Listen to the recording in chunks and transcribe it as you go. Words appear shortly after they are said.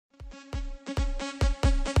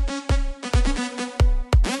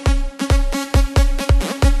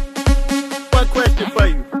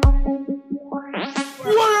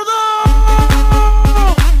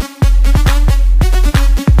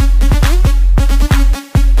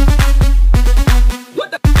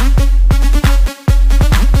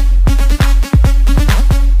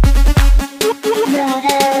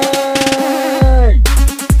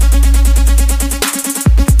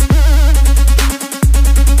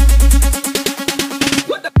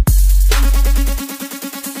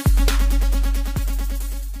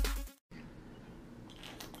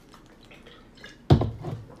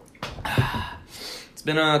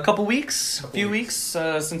been a few weeks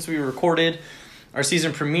since we recorded our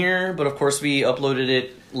season premiere, but of course we uploaded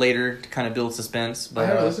it later to kind of build suspense. But I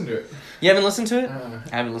haven't listened to it. You haven't listened to it?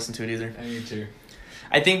 I haven't listened to it either. I need to.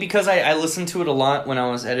 I think because I listened to it a lot when I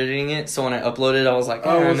was editing it, so when I uploaded, I was like,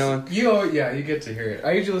 you get to hear it.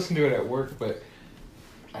 I usually listen to it at work, but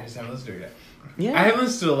I just haven't listened to it yet. Yeah. I haven't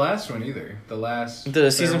listened to the last one either. The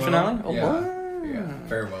season finale? Oh, yeah. what? Yeah,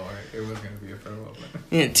 farewell, right? It was going to be a farewell. But...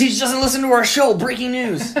 Yeah, Teach doesn't listen to our show. Breaking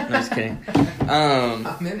news. No, just kidding.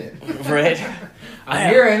 I'm in it. Right? I'm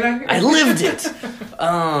here, and I lived it.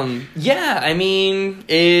 Yeah, I mean,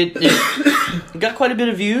 it got quite a bit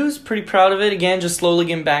of views. Pretty proud of it. Again, just slowly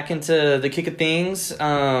getting back into the kick of things.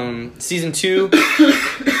 Season 2,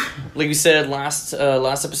 like we said last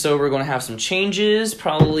episode, we're going to have some changes.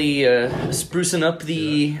 Probably sprucing up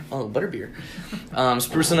the butterbeer.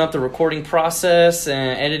 Sprucing up the recording process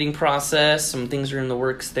and editing process. Some things are in the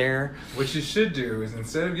works there. What you should do is,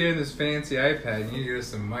 instead of getting this fancy iPad, you need to get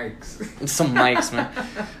some mics. Some mics, man.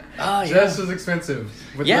 Oh, just as expensive,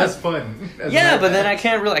 but less fun. Yeah, but then I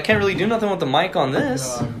can't really do nothing with the mic on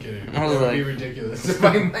this. No, I'm kidding. It would be ridiculous to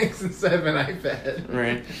buy mics instead of an iPad.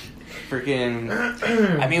 Right. Freaking.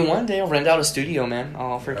 I mean, one day I'll rent out a studio, man.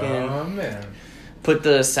 I'll freaking. Oh man. Put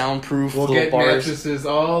the soundproof little bars. Mattresses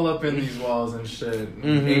all up in these walls and shit.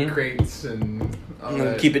 Mm-hmm. 8 crates and all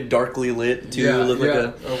that. Keep it darkly lit too. Look like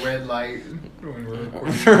a red light when we're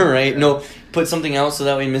recording. Right. No, put something else so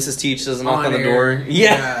that way Mrs. Teach doesn't knock on the door.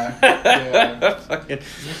 Yeah.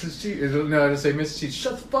 Mrs. Teach. No, just say Mrs. Teach.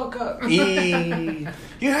 Shut the fuck up.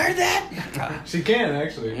 You heard that? She can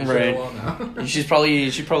actually. Right. Now. She'd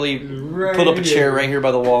probably put up a chair right here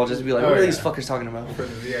by the wall, just to be like, what are these fuckers talking about? For the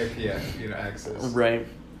VIP, access. Right.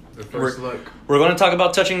 The first look. We're going to talk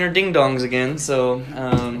about touching their ding dongs again. So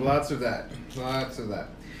lots of that.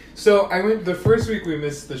 So I went the first week we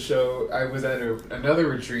missed the show. I was at another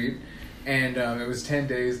retreat, and it was 10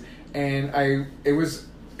 days, and it was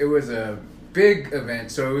a big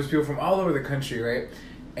event. So it was people from all over the country, right?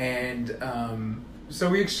 And so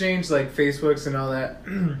we exchanged like Facebooks and all that.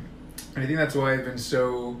 And I think that's why I've been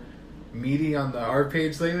so meaty on our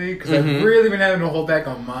page lately, because I've really been having to hold back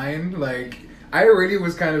on mine. Like, I already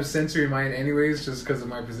was kind of censoring mine anyways, just because of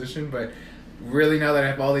my position, but really now that I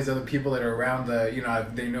have all these other people that are around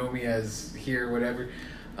they know me as here, whatever,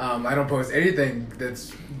 I don't post anything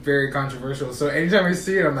that's very controversial. So anytime I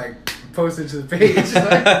see it, I'm like, post it to the page.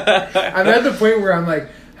 Like, I'm at the point where I'm like,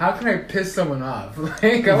 how can I piss someone off? Like,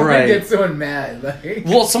 I want to get someone mad. Like,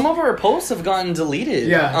 well, some of our posts have gotten deleted.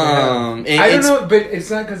 Yeah. I don't know, but it's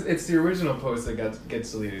not because it's the original post that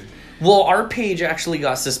gets deleted. Well, our page actually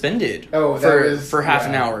got suspended for half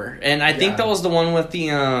an hour. And I think that was the one with the...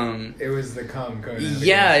 It was the cum code.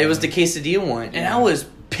 Yeah, it was the quesadilla one. And I was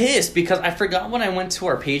pissed because I forgot what I went to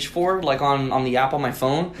our page for, like on the app on my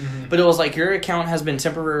phone. Mm-hmm. But it was like, your account has been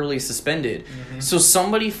temporarily suspended. Mm-hmm. So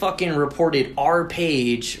somebody fucking reported our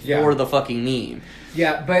page for the fucking meme.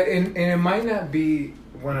 Yeah, but and it might not be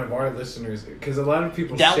one of our listeners, because a lot of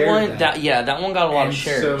people shared that. That one got a lot of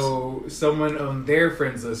shares. So someone on their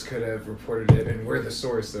friends list could have reported it, and we're the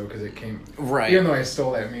source though, because it came even though I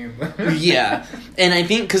stole that meme. Yeah, and I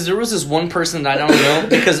think because there was this one person that I don't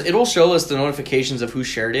know, because it'll show us the notifications of who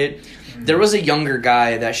shared it. Mm-hmm. There was a younger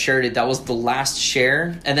guy that shared it. That was the last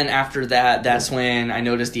share, and then after that, that's when I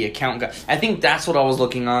noticed the account got. I think that's what I was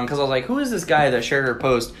looking on, because I was like, who is this guy that shared our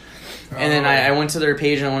post? And then I went to their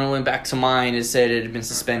page, and when I went back to mine, it said it had been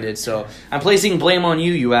suspended. So I'm placing blame on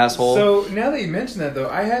you, you asshole. So now that you mention that, though,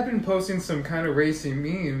 I have been posting some kind of racy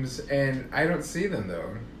memes, and I don't see them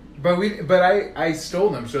though. But I stole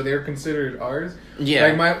them, so they're considered ours. Yeah.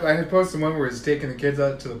 Like I had posted one where it's taking the kids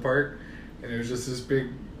out to the park, and it was just this big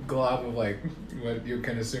glob of like what you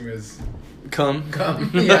can assume is cum.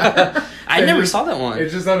 Yeah. I never saw that one.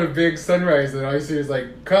 It's just on a big sunrise, and all you see is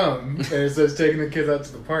like cum, and it says taking the kids out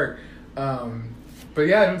to the park. But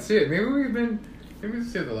yeah, I don't see it. Maybe we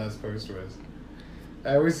see what the last post was.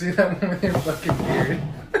 I always see that one with your fucking beard.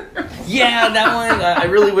 Yeah, that one. I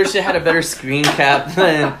really wish it had a better screen cap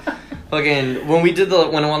than fucking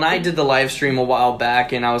when I did the live stream a while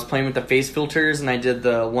back, and I was playing with the face filters, and I did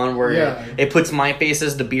the one where it puts my face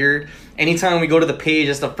as the beard. Anytime we go to the page,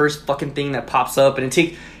 it's the first fucking thing that pops up, and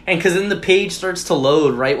because then the page starts to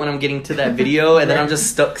load right when I'm getting to that video, and then I'm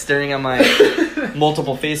just stuck staring at my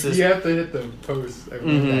multiple faces. You have to hit the post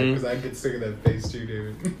because I get sick of that face too,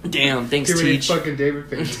 David. Damn, thanks, Too many Teach. fucking David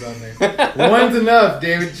faces on there. One's enough,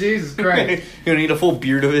 David. Jesus Christ. You don't need a full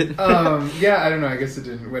beard of it. Yeah, I don't know. I guess it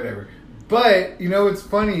didn't. Whatever. But, you know what's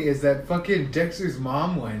funny is that fucking Dexter's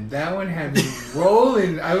mom one. That one had me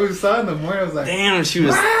rolling. I saw it in the morning. I was like... Damn, she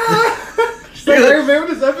was... Like, I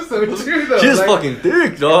remember this episode too, though. She was like, fucking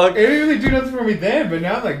thick, dog. It didn't really do nothing for me then, but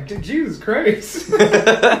now I'm like, Jesus Christ.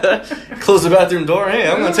 Close the bathroom door. Hey,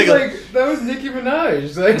 I'm gonna take That was Nicki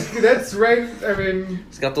Minaj. Like, that's right. I mean,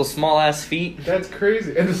 She's got those small ass feet. that's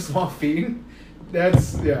crazy. And the small feet.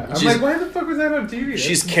 That's, yeah. I'm like, why the fuck was that on TV?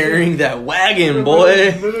 She's carrying that wagon, Little-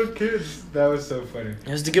 boy. Little kids. That was so funny. It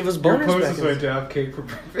was to give us Your bonus post back. is going to have cake for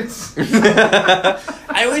breakfast.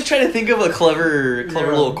 I always try to think of a clever Yeah.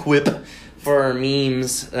 little quip for our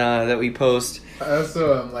memes that we post. I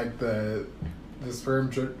also like the sperm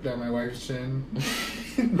drip down my wife's chin.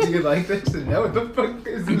 Do you like this? No, what the fuck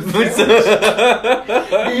is this?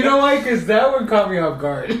 You know why? Because that one caught me off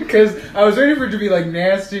guard. Because I was ready for it to be like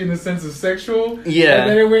nasty in the sense of sexual. Yeah. And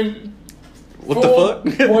then it went What full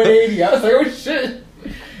the fuck? 180. I was like, oh shit.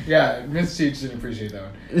 Yeah, Miss Cheech didn't appreciate that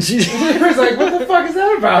one. She- She was like, what the fuck is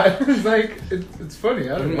that about? It's like, it's funny.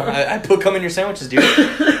 I don't know. I put cum in your sandwiches, dude.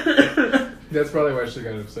 That's probably why she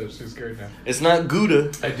got upset. She's scared now. It's not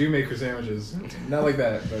Gouda. I do make her sandwiches. Not like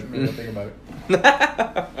that, but maybe I'll think about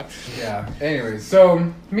it. Yeah. Anyway,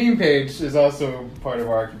 so meme page is also part of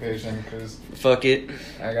our occupation because Fuck it.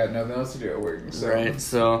 I got nothing else to do at work. So. Right.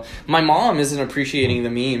 So my mom isn't appreciating the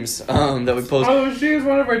memes that we post. Oh, she is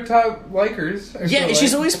one of our top likers. I Yeah, feel and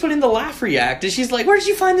she's like. always putting the laugh react, and she's like, "Where did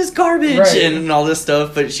you find this garbage?" Right. and all this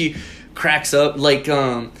stuff. But she cracks up like,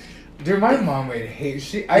 Dude, my mom would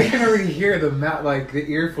hate. I can already hear the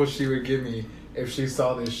earful she would give me if she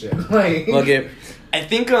saw this shit. Like, okay. I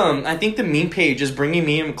think the meme page is bringing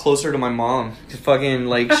me closer to my mom. Fucking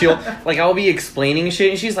like she'll like I'll be explaining shit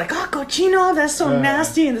and she's like, "Oh, cochino, that's so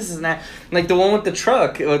nasty," and this is that. Like the one with the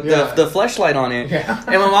truck with the fleshlight on it. Yeah.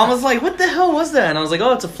 And my mom was like, "What the hell was that?" And I was like,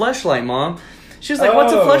 "Oh, it's a fleshlight, Mom." She was like,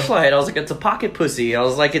 "What's a Oh. fleshlight?" I was like, "It's a pocket pussy." I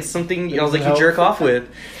was like, "It's something." I was like, "You jerk off with."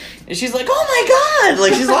 And she's like, "Oh my god!"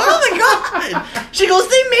 Like she's like, "Oh my god!" She goes,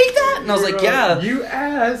 "They make that?" And I was like, "Yeah." You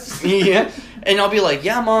ass. Yeah. And I'll be like,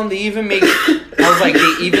 "Yeah, Mom, they even make." I was like,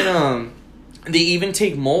 they even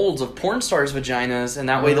take molds of porn stars' vaginas, and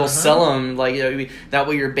that way they'll sell them. Like that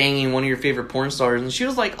way, you're banging one of your favorite porn stars. And she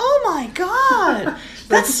was like, "Oh my god,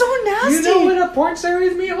 that's so nasty." You know what a porn star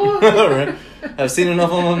is, Mijo? Right. I've seen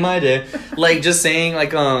enough of them in my day. Like just saying,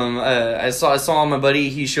 like I saw my buddy.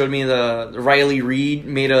 He showed me the Riley Reid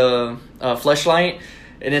made a fleshlight,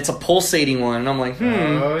 and it's a pulsating one. And I'm like,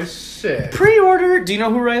 Oh shit. pre-order. Do you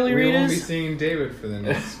know who Riley We Reid won't be is? seeing David for the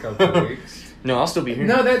next couple of weeks. No, I'll still be here.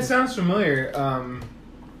 No, that sounds familiar.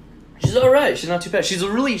 She's all right. She's not too bad. She's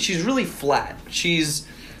really flat. She's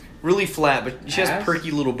really flat, but she has Ass?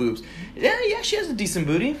 perky little boobs. Yeah, she has a decent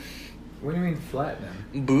booty. What do you mean flat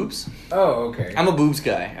then? Boobs. Oh, okay. I'm a boobs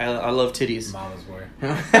guy. I love titties. Mama's boy.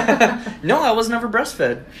 No, I was never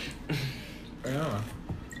breastfed. Oh.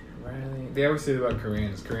 Riley. They always say about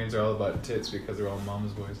Koreans. Koreans are all about tits because they're all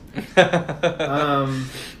mama's boys. I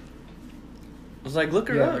was like, look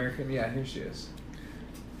her Yeah, up. American. Yeah, here she is.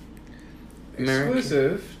 American.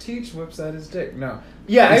 Exclusive. Teach whips out his dick. No.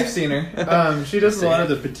 Yeah, I've seen her. She does a lot of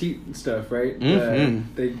the petite stuff, right? Mhm.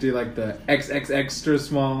 They do like the XX extra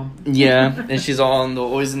small. Yeah, and she's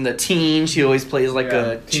always in the teen. She always plays like Yeah,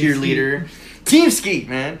 a Team cheerleader. Team Skeet,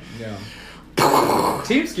 man. Yeah.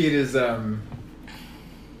 Team Skeet is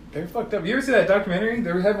they're fucked up. You ever see that documentary? They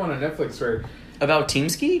have one on Netflix where About Team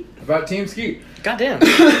Skeet? about Team Skeet. Goddamn.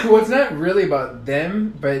 Well, it's not really about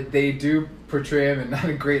them, but they do portray them in not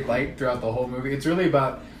a great light throughout the whole movie. It's really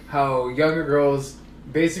about how younger girls,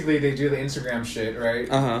 basically, they do the Instagram shit, right?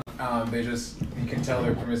 They just, you can tell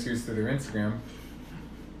they're promiscuous through their Instagram.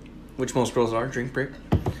 Which most girls are. Drink break.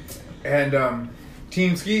 And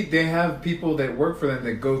Team Skeet, they have people that work for them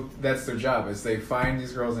that go, that's their job, is they find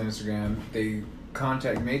these girls on Instagram, they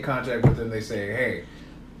make contact with them, they say, hey,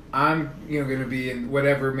 I'm going to be in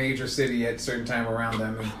whatever major city at a certain time around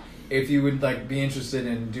them, and if you would like be interested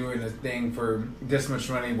in doing a thing for this much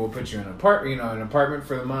money, we'll put you in an apartment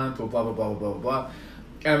for the month, we'll blah blah blah blah blah blah.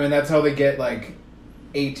 I mean, that's how they get like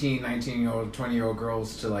 18, 19-year-old, 20-year-old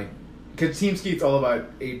girls to like, because Team Skeet's all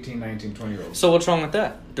about 18, 19, 20-year-olds. So what's wrong with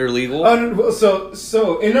that? They're legal? Oh, no,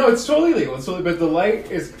 and no, it's totally legal. It's totally, but the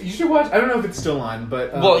light is, you should watch, I don't know if it's still on,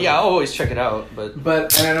 but... well, yeah, I'll always check it out, but... and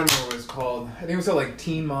I don't remember what it's called. I think it was called like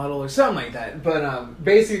Teen Model or something like that. But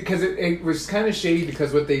basically, because it was kind of shady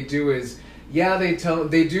because what they do is, yeah, they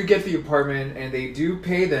do get the apartment and they do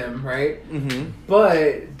pay them, right? Mm-hmm.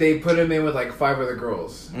 But they put them in with like 5 other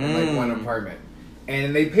girls in like one apartment.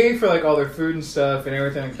 And they pay for like all their food and stuff and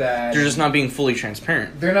everything like that. They're just not being fully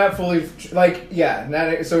transparent. They're not fully, like,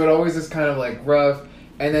 yeah, so it always is kind of like rough.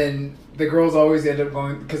 And then the girls always end up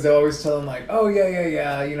going, because they always tell them like, oh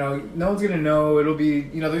yeah, no one's gonna know, it'll be,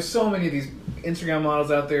 there's so many of these Instagram models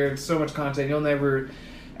out there, and so much content, you'll never,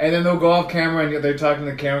 And then they'll go off camera and they're talking to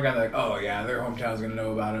the camera guy like, oh yeah, their hometown's gonna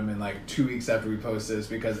know about him in like 2 weeks after we post this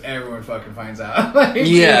because everyone fucking finds out. Like, yeah. You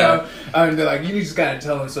know? And they're like, you just gotta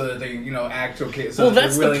tell them so that they, you know, act okay. So well,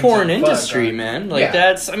 that's the porn industry, man. Like,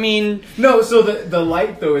 that's, I mean... No, so the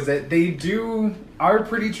light, though, is that they are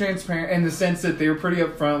pretty transparent in the sense that they're pretty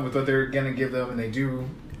upfront with what they're gonna give them, and they do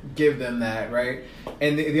give them that, right?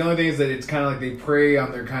 And the only thing is that it's kind of like they prey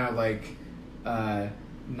on their kind of like...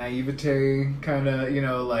 naivete, kind of, you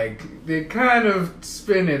know, like they kind of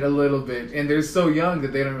spin it a little bit, and they're so young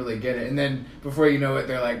that they don't really get it, and then before you know it,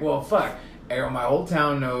 they're like, well, fuck, my whole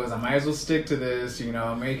town knows, I might as well stick to this, you know,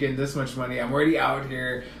 I'm making this much money, I'm already out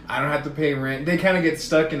here, I don't have to pay rent. They kind of get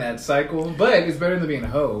stuck in that cycle, but it's better than being a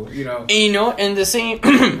hoe, you know. And, you know, and the same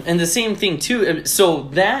and the same thing too, so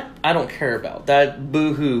that I don't care about, that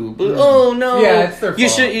boo-hoo, oh no, yeah, it's their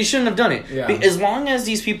fault. You shouldn't have done it. Yeah. As long as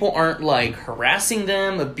these people aren't like harassing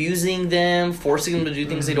them, abusing them, forcing them to do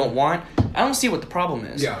things they don't want, I don't see what the problem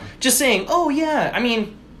is. Yeah. Just saying, oh yeah, I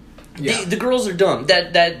mean, yeah. The girls are dumb.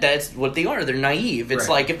 That's what they are. They're naive. It's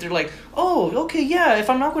like if they're like, oh, okay, yeah, if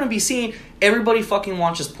I'm not going to be seen, everybody fucking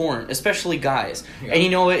watches porn, especially guys. Yeah. And you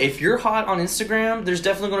know what? If you're hot on Instagram, there's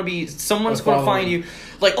definitely going to be someone's going to find you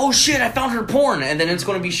like, oh shit, I found her porn, and then it's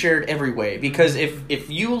going to be shared every way. Because if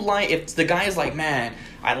the guy is like, man,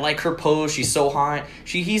 I like her pose, she's so hot.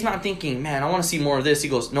 He's not thinking, man, I want to see more of this. He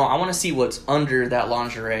goes, no, I want to see what's under that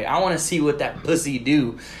lingerie. I want to see what that pussy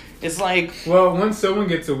do. It's like... Well, once someone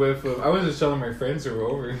gets a whiff of... I was just telling my friends who were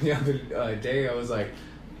over the other day, I was like,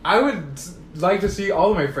 I would like to see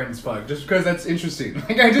all of my friends fuck, just because that's interesting.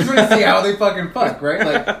 Like, I just want to see how they fucking fuck, right?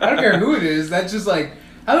 Like, I don't care who it is, that's just like,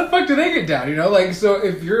 how the fuck do they get down, you know? Like, so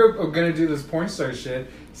if you're gonna do this porn star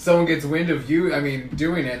shit, someone gets wind of you,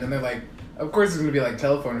 doing it, and then they're like, of course it's gonna be like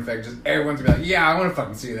telephone effect, just everyone's gonna be like, yeah, I want to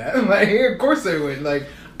fucking see that. I'm like, of course they would, like...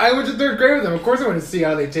 I went to third grade with them. Of course I want to see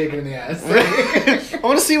how they take it in the ass. I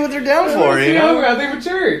want to see what they're down for, you know? How they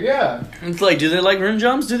matured, yeah. It's like, do they like rim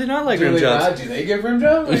jobs? Do they not like rim jobs? Do they give rim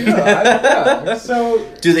jobs? Yeah.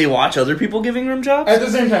 So... Do they watch other people giving rim jobs? At the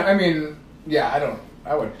same time,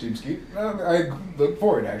 I watch Dude Skeet. I look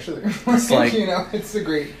forward, actually. It's like... you know, it's a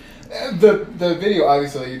great... The video,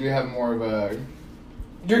 obviously, you do have more of a...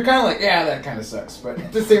 You're kind of like, yeah, that kind of sucks. But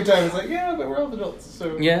at the same time, it's like, yeah, but we're all adults,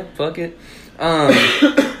 so... Yeah, fuck it. I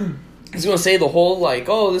was going to say the whole, like,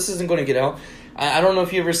 oh, this isn't going to get out. I don't know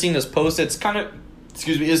if you've ever seen this post. It's kind of,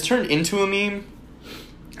 it's turned into a meme.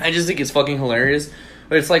 I just think it's fucking hilarious.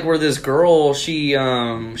 But it's like where this girl, she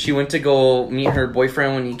went to go meet her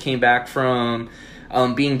boyfriend when he came back from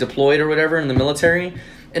being deployed or whatever in the military.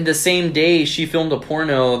 And the same day, she filmed a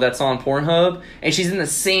porno that's on Pornhub, and she's in the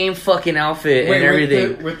same fucking outfit and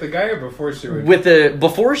everything. With the guy or before she went?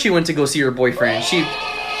 Before she went to go see her boyfriend.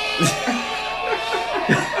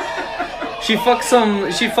 She fucked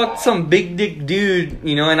some big dick dude,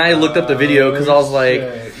 you know, and I looked up the video because I was like,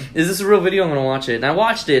 is this a real video? I'm gonna watch it. And I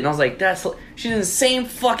watched it and I was like, she's in the same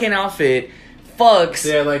fucking outfit.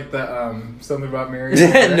 Fucks. Yeah, like the Something About Mary.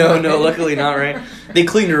 no, luckily not, right? They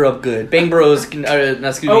cleaned her up good. Bang Bros.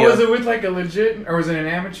 Was it with like a legit, or was it an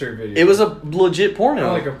amateur video? It was a legit porno.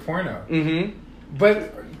 Oh, like a porno. Mm-hmm.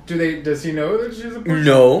 But does he know that she's a porno?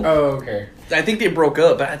 No. Oh, okay. I think they broke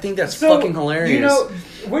up, but I think that's fucking hilarious. You know,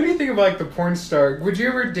 what do you think of like the porn star? Would you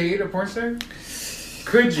ever date a porn star?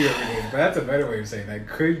 Could you ever date? But that's a better way of saying that.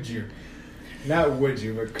 Could you? Not would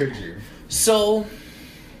you, but could you? So,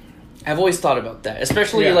 I've always thought about that,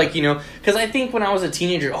 especially like, you know, because I think when I was a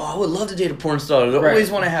teenager, I would love to date a porn star. They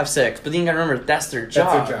always want to have sex, but then you gotta remember that's their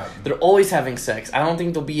job. They're always having sex. I don't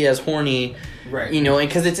think they'll be as horny, right? You know, and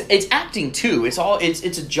because it's acting too. It's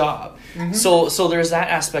a job. Mm-hmm. So there's that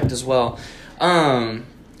aspect as well. And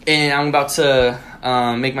I'm about to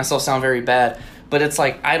make myself sound very bad, but it's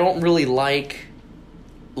like I don't really like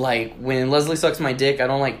when Leslie sucks my dick. I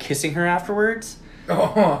don't like kissing her afterwards.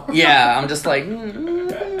 Oh. Yeah, I'm just like.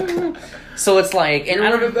 So it's like, and You're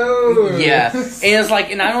one of those. Yeah, and it's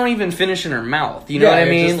like, and I don't even finish in her mouth. You know what I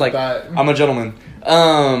mean? Like, I'm a gentleman.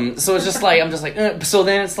 So it's just like, I'm just like, so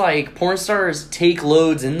then it's like porn stars take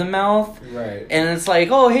loads in the mouth, right? And it's like,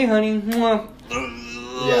 oh hey honey, mwah.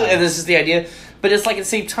 Yeah. And this is the idea. But it's like at the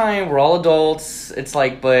same time, we're all adults. It's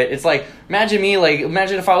like, but it's like, imagine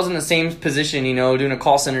if I was in the same position, you know, doing a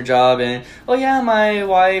call center job and, oh yeah, my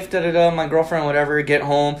wife, my girlfriend, whatever, get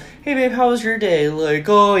home. Hey babe, how was your day? Like,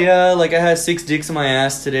 oh yeah, like I had 6 dicks in my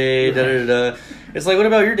ass today, It's like, what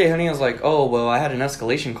about your day, honey? I was like, oh, well, I had an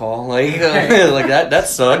escalation call. Like, like that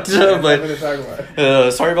sucked. But,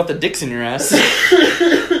 sorry about the dicks in your ass.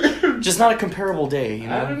 Just not a comparable day, you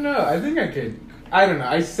know? I don't know. I think I could. I don't know.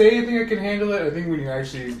 I think I can handle it. I think when you're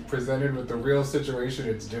actually presented with the real situation,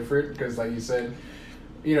 it's different. Because, like you said,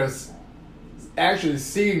 actually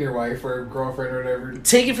seeing your wife or girlfriend or whatever.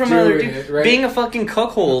 Take it from another dude. Right? Being a fucking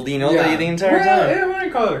cuckold, the entire time. Yeah, I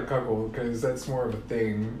wouldn't call it a cuckold because that's more of a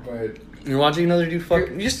thing, but... You're watching another dude fuck...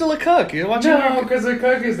 You're still a cuck. You're watching... No, because a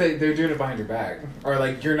cuck is they're doing it behind your back. Or,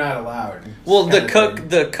 like, you're not allowed. Well,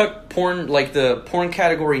 the cuck porn, like, the porn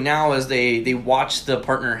category now is they watch the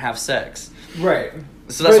partner have sex. Right.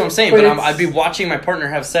 So that's what I'm saying. But I'd be watching my partner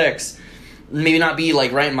have sex... Maybe not be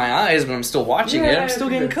like right in my eyes, but I'm still watching it. I'm still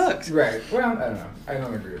getting cooked. Right. Well, I don't know. I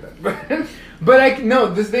don't agree with that.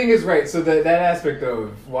 But this thing is right. So that aspect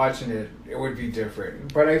of watching it would be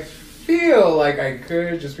different. But I feel like I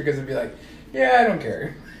could just because it'd be like, yeah, I don't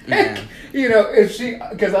care. Yeah.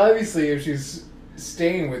 Because obviously if she's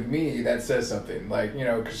staying with me, that says something. Like,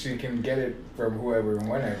 because she can get it from whoever and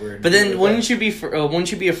whenever. But then wouldn't you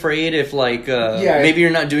be afraid if like maybe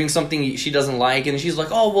you're not doing something she doesn't like and she's like,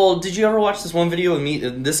 oh well, did you ever watch this one video with me,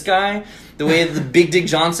 this guy, the way the Big Dick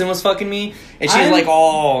Johnson was fucking me, and she's like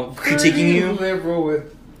all critiquing you? Liberal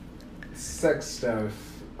with sex stuff,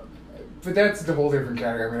 but that's a whole different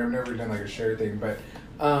category. I mean, I've never done like a share thing, but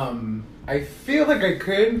I feel like I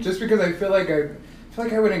could just because I feel like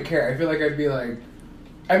I wouldn't care. I feel like I'd be like,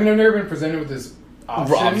 I mean, I've never been presented with this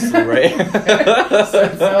option. Obviously, right? So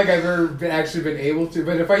it's not like I've ever actually been able to.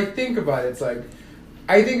 But if I think about it, it's like,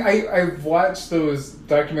 I think I've watched those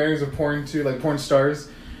documentaries of porn too, like porn stars,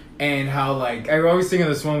 and how like, I always think of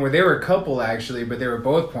this one where they were a couple actually, but they were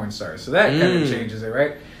both porn stars. So that kind of changes it,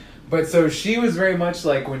 right? But so she was very much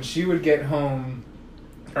like when she would get home,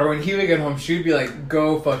 or when he would get home, she'd be like,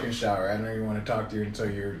 go fucking shower. I don't even want to talk to you until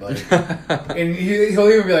you're like... And he'll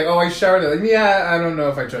even be like, oh, I showered. Like, yeah, I don't know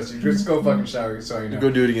if I trust you. Just go fucking shower so you know. Go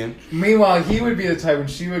do it again. Meanwhile, he would be the type when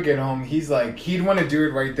she would get home, he's like, he'd want to do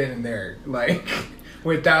it right then and there. Like,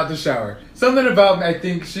 without the shower. Something about, I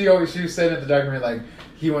think she said in the documentary, like,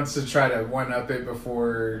 he wants to try to one-up it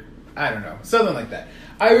before... I don't know. Something like that.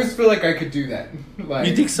 I always feel like I could do that. Like,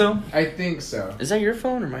 you think so? I think so. Is that your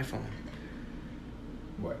phone or my phone?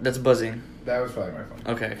 What? That's buzzing. That was probably my phone.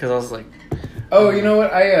 Okay, because I was like... Oh, you know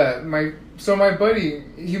what? My buddy,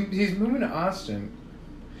 he's moving to Austin.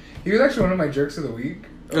 He was actually one of my jerks of the week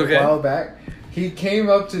a while back. He came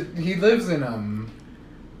up to... He lives in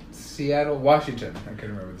Seattle, Washington. I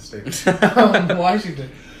can't remember the state.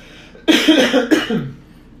 Washington.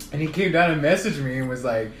 And he came down and messaged me and was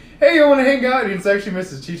like, hey, you want to hang out? And it's actually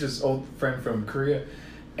Mrs. Chicha's old friend from Korea.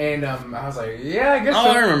 And I was like, yeah, I guess so.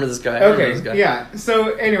 I remember this guy. Yeah.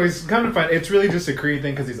 So, anyways, come to find, it's really just a Korean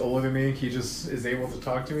thing because he's older than me. He just is able to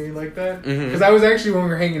talk to me like that. Because I was actually, when we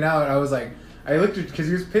were hanging out, I was like, I looked at, because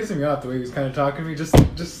he was pissing me off the way he was kind of talking to me, just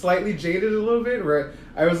slightly jaded a little bit, where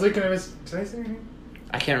I was looking at him, did I say anything?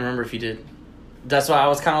 I can't remember if he did. That's why I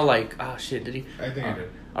was kind of like, oh shit, did he? I think I did.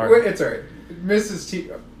 All right. It's alright. Mrs. T.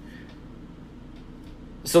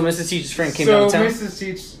 So Mrs. Teach's friend came downtown? So Mrs.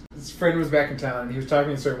 Teach's friend was back in town, and he was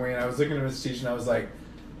talking a certain way, and I was looking at Mrs. Teach, and I was like,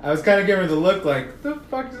 I was kind of giving her the look like, the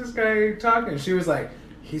fuck is this guy talking? And she was like,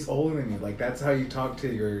 he's older than you. Like, that's how you talk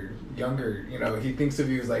to your younger, he thinks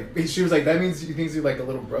of you as like, she was like, that means he thinks of you like a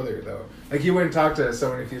little brother, though. Like, he wouldn't talk to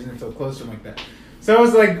someone if he didn't feel close to him like that. So I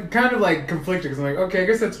was like, kind of like conflicted, because I'm like, okay, I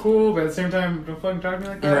guess that's cool, but at the same time, don't fucking talk to me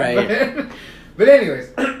like that. Right. But anyways,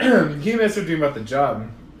 he messaged me about the job,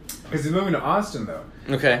 because he's moving to Austin, though.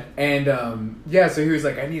 Okay. And, so he was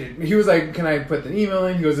like, he was like, can I put the email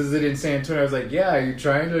in? He goes, is it in San Antonio? I was like, yeah, are you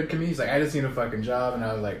trying to commute? He's like, I just need a fucking job. And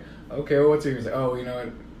I was like, okay, well, what's your... He was like, oh, you know what?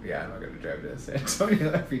 Yeah, I'm not going to drive to San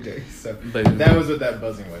Antonio every day. So that was what that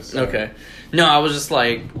buzzing was. So. Okay. No, I was just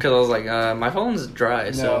like, because I was like, my phone's dry,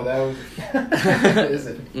 so... No, that was... Is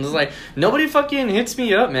it? It was like, nobody fucking hits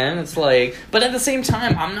me up, man. It's like... But at the same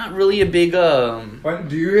time, I'm not really a big, What,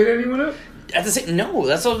 do you hit anyone up? At the same, no,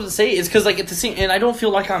 that's what I was gonna say. It's because like at the same, and I don't feel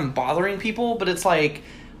like I'm bothering people, but it's like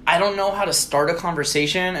I don't know how to start a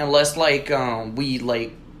conversation unless like we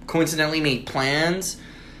like coincidentally make plans.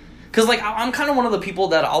 Because like I'm kind of one of the people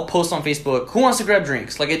that I'll post on Facebook, who wants to grab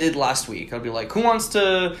drinks, like I did last week. I'll be like, who wants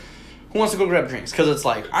to go grab drinks? Because it's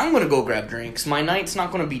like I'm gonna go grab drinks. My night's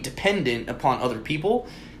not gonna be dependent upon other people.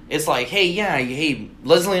 It's like, hey,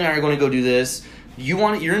 Leslie and I are gonna go do this.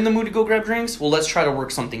 You're in the mood to go grab drinks? Well, let's try to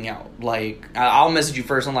work something out. Like, I'll message you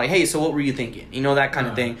first. I'm like, hey, so what were you thinking? That kind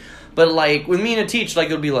of thing. But, like, with me and a teach, like,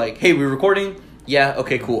 it'll be like, hey, we're recording? Yeah,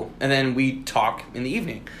 okay, cool. And then we talk in the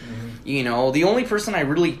evening. Mm-hmm. The only person I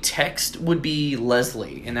really text would be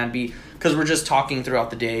Leslie. And that'd be because we're just talking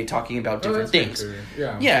throughout the day, talking about different things.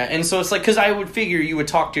 Yeah, and so it's like, because I would figure you would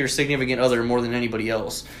talk to your significant other more than anybody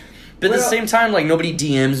else. But at the same time, like, nobody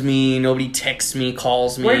DMs me, nobody texts me,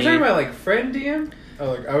 calls me. What are you talking about, like, friend DM?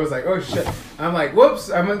 I was like, oh, shit. I'm like, whoops,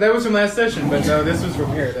 that was from last session, but no, this was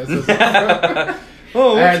from here.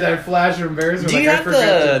 Oh, I had that flash of embarrassment. Do you I have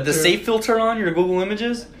forgot to the safe filter on your Google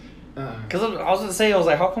Images? Because I was going to say, I was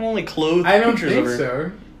like, how come only clothed I don't pictures think of her?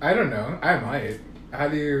 so. I don't know. I might. How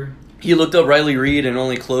do you... He looked up Riley Reid and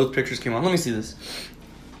only clothed pictures came on. Let me see this.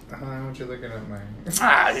 Hold on, what you looking at mine?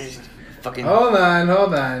 Fucking... Hold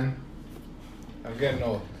on. I'm getting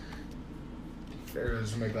old.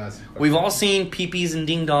 There's my glasses. We've all seen peepees and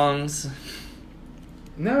ding-dongs.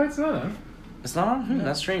 No, it's not on. It's not on? No.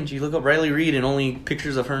 That's strange. You look up Riley Reid and only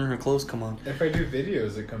pictures of her and her clothes come on. If I do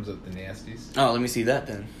videos, it comes up the nasties. Oh, let me see that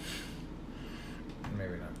then.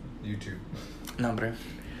 Maybe not. YouTube. No, bro.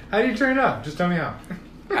 How do you turn it off? Just tell me how.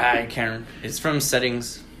 I can't. It's from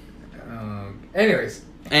settings. Anyways.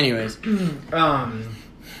 Anyways. I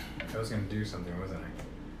was gonna do something, wasn't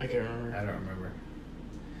I? I can't remember. I don't remember.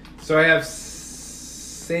 So I have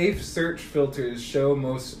safe search filters. Show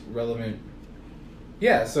most relevant.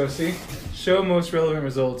 Yeah. So see, show most relevant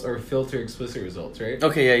results or filter explicit results. Right.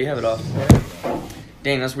 Okay, yeah, you have it off.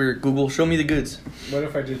 Dang, that's weird. Google, show me the goods. What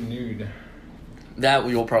if I did nude? That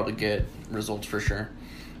you'll probably get results for sure.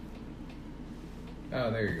 Oh,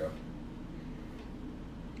 there you go.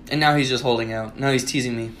 And now he's just holding out. Now he's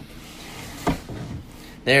teasing me.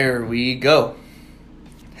 There we go.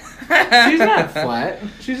 She's not flat.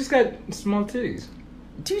 She's just got small titties.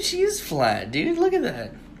 Dude, she is flat, dude. Look at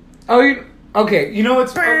that. Oh, okay. You know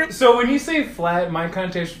what's... So when you say flat, my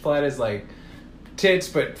connotation of flat is like tits,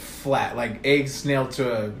 but flat. Like eggs nailed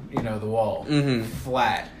to the wall. Mm-hmm.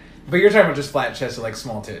 Flat. But you're talking about just flat chest or like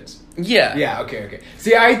small tits. Yeah. Yeah, okay.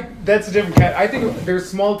 See, that's a different cat. I think there's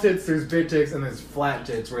small tits, there's big tits, and there's flat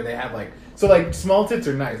tits where they have like... So like small tits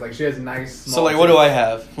are nice. Like she has nice small So like, tits. what do I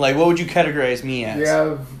have? Like, what would you categorize me as? You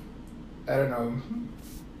have... I don't know...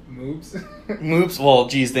 Moobs? Moops? Well,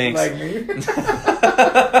 geez, thanks. Like me?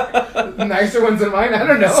 Nicer ones than mine? I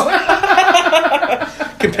don't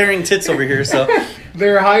know. Comparing tits over here, so.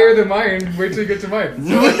 They're higher than mine. Wait till you get to mine.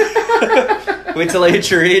 So. Wait till I hit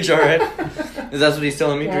your age, alright? Is that what he's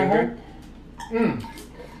telling me, Drinker?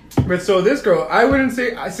 But so this girl, I wouldn't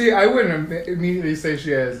say... See, I wouldn't immediately say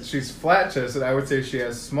she's flat chested. I would say she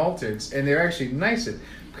has small tits. And they're actually nicer.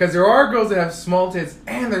 Because there are girls that have small tits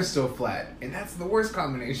and they're still flat. And that's the worst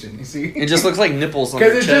combination, you see? It just looks like nipples on their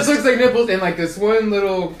Because chest. it just looks like nipples and like this one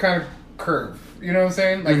little kind of curve. You know what I'm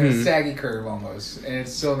saying? Like a saggy curve almost. And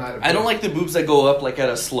it's still not... I don't like the boobs that go up like at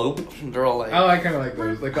a slope. They're all like... Oh, I kind of like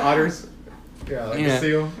those. Like the otters. Yeah, like the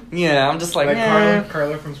seal. Yeah, I'm just like... Like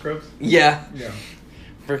Carla from Scrubs. Yeah. Yeah.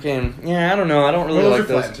 Freaking... Yeah, I don't know. I don't really like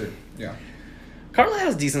those. Flat too. Yeah. Carla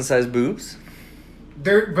has decent sized boobs.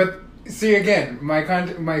 But see again,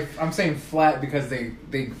 I'm saying flat because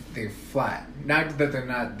they're flat. Not that they're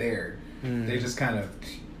not there. They just kind of...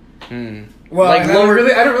 Well, like I don't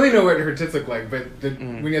really know what her tits look like, but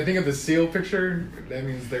when you think of the seal picture, that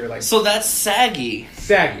means they're like... So that's saggy.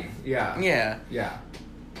 Saggy, yeah. Yeah. Yeah.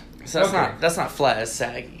 So that's not flat, it's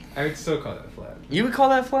saggy. I would still call that flat. You would call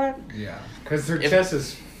that flat? Yeah. Because her chest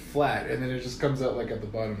is flat, and then it just comes out like at the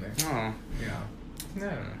bottom there. Oh. Yeah.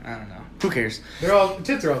 I don't know. Who cares?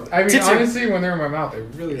 Tits are all... I mean, honestly, when they're in my mouth, they're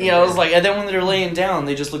really... Yeah, I was like, and then when they're laying down,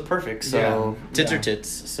 they just look perfect. So, tits are tits.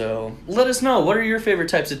 So, let us know. What are your favorite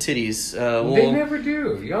types of titties? They never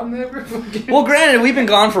do. Y'all never fucking... Well, granted, we've been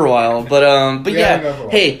gone for a while, but yeah.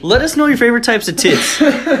 Hey, let us know your favorite types of tits.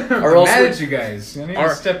 Or else mad at you guys. I need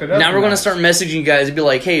to step it up. Now we're going to start messaging you guys and be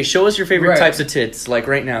like, hey, show us your favorite types of tits. Like,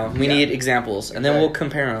 right now. We need examples. And then we'll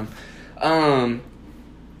compare them.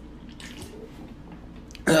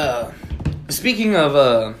 Speaking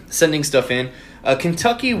of sending stuff in, a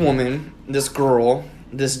Kentucky woman, this girl,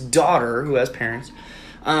 this daughter who has parents,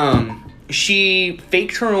 she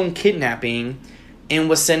faked her own kidnapping and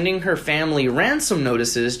was sending her family ransom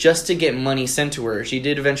notices just to get money sent to her. She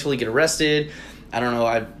did eventually get arrested. I don't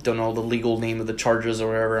know the legal name of the charges or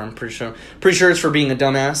whatever. I'm pretty sure it's for being a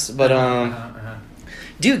dumbass. But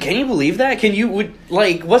dude, can you believe that?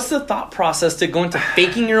 What's the thought process to go into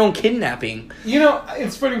faking your own kidnapping? You know,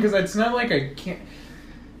 it's funny because it's not like I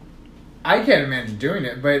can't imagine doing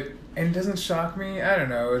it, but it doesn't shock me. I don't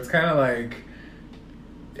know. It's kind of like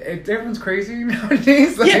everyone's crazy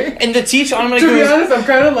nowadays. Like, yeah, and the teach automatically. To be honest, I'm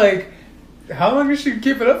kind of like, how long does she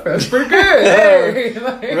keep it up for? That's pretty good.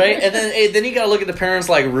 Hey, right? And then you gotta look at the parents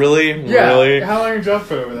like, really? Yeah. Really? How long you jump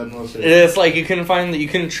for with that bullshit? It's like you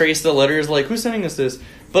couldn't trace the letters. Like, who's sending us this?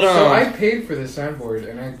 But so I paid for this soundboard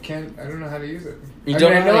and I don't know how to use it. I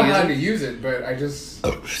know how to use it, but I just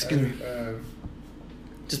excuse me.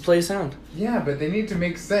 Just play a sound. Yeah, but they need to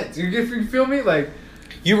make sense. You feel me? Like,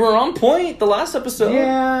 you were on point the last episode.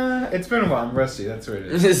 Yeah, it's been a while. I'm rusty. That's what it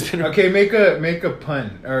is. It's been okay, make a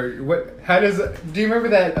pun or what? How does? Do you remember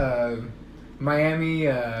that Miami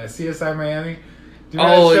CSI Miami Do you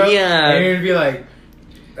know that show? yeah. And you'd be like,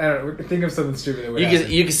 I don't know, think of something stupid that would happen.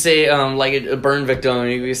 You could say like a burn victim.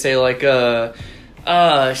 You could say like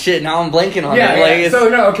shit. Now I'm blanking on it. Yeah. Like, it's, So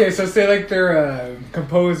no, okay. So say like they're a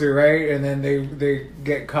composer, right? And then they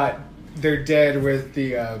get caught. They're dead with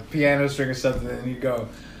the piano string or something, and you go,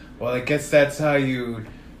 well, I guess that's how you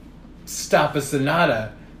stop a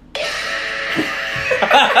sonata.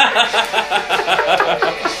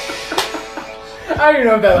 I don't even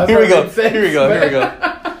know if that was Here we go. sense, Here we go. Here we go.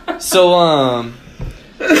 So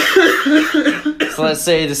so let's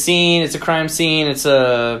say the scene. It's a crime scene. It's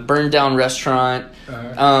a burned down restaurant.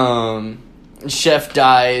 Chef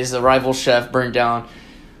dies. A rival chef burned down.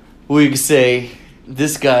 We could say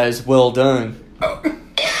this guy's well done. Oh.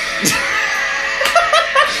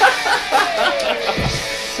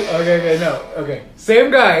 Okay, no. Okay.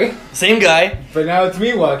 Same guy, but now it's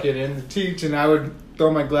me walking in to teach, and I would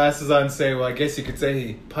throw my glasses on and say, well, I guess you could say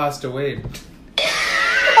he passed away.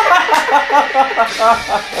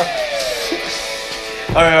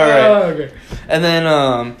 Alright. Okay. And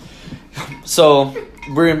then, so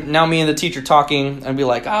we're now me and the teacher talking. I'd be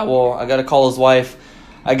like, well, I gotta call his wife.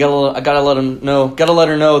 I gotta let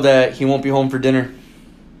her know that he won't be home for dinner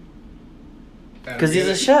because he's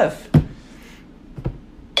a chef.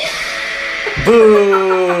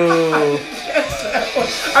 Boo!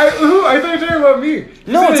 I thought you were talking about me.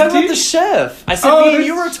 No, Is it's it a about the teach- chef. I said me and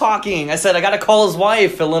you were talking. I said I gotta call his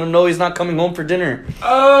wife and let him know he's not coming home for dinner.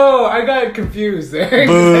 Oh, I got confused there.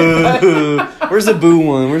 Boo! Where's the boo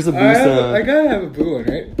one? Where's the boo I sound? gotta have a boo one,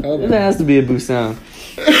 right? Hold There has to be a boo sound.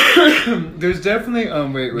 There's definitely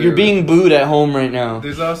wait. You're being booed at home right now.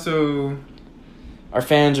 There's also Our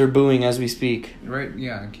fans are booing as we speak. right.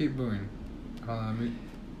 Yeah, keep booing. Hold on.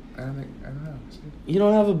 I don't know. See? You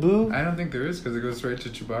don't have a boo? I don't think there is because it goes right to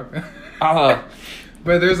Chewbacca. But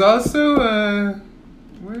But there's also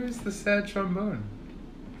where's the sad trombone?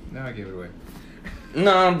 Now I gave it away.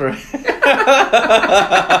 no, bro.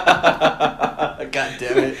 God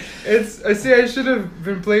damn it. I should have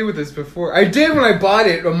been playing with this before. I did when I bought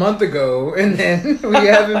it a month ago, and then we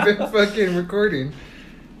haven't been fucking recording.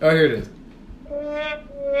 Oh, here it is.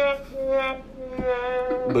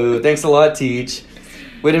 Boo. Thanks a lot, Teach.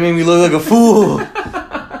 Way to make me look like a fool.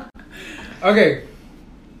 Okay.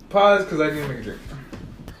 Pause because I need to make a drink.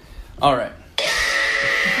 All right.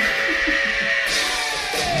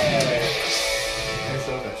 I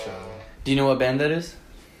saw that show. Do you know what band that is?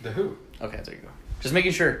 The Who. Okay, there you go. Just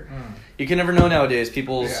making sure. You can never know nowadays.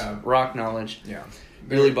 People's Yeah. rock knowledge. Yeah.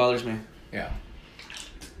 Really bothers me. Yeah.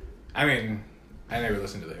 I mean, I never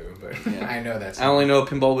listened to The Who, but Yeah. I know that song. I only know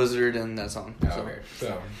Pinball Wizard and that song. Oh, so. okay.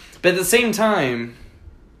 So. But at the same time...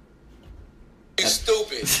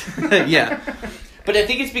 Stupid. Yeah. But I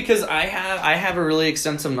think it's because I have a really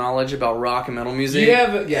extensive knowledge about rock and metal music. Yeah,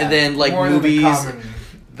 And then, like, more movies. Than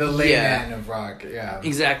the layman Yeah. of rock, yeah.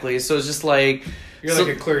 Exactly. So it's just like... You're so,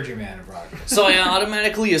 like a clergyman of rock. So I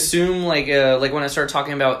automatically assume, like when I start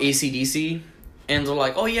talking about AC/DC, and they're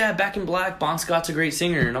like, oh yeah, Back in Black, Bon Scott's a great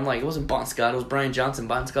singer. And I'm like, it wasn't Bon Scott, it was Brian Johnson.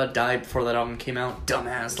 Bon Scott died before that album came out.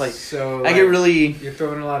 Dumbass. Like, So I get really... You're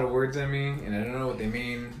throwing a lot of words at me, and I don't know what they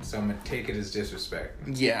mean, so I'm going to take it as disrespect.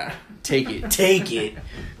 Yeah, take it. Take it.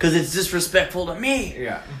 Because it's disrespectful to me.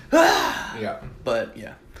 Yeah. Yeah. But,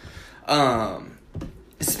 yeah.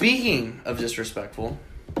 Speaking of disrespectful...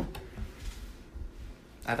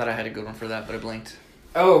 I thought I had a good one for that, but I blinked.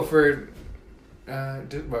 Oh, for...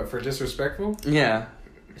 what, for disrespectful? Yeah.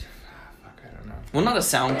 Fuck, I don't know. Well, not a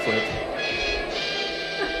sound clip.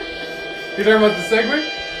 You talking about the segment?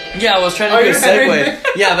 Yeah, I was trying to do a segue.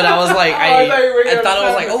 Yeah, but I was like, I thought you were I gonna thought I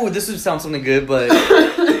was sound like, oh, this would sound something good, but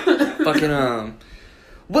fucking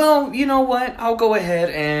Well, you know what? I'll go ahead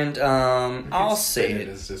and I'll say it.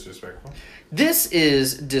 Is disrespectful. This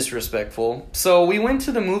is disrespectful. So we went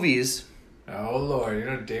to the movies. Oh Lord, you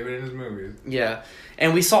know David in his movies. Yeah,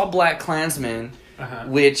 and we saw Black Klansman,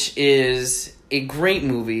 which is a great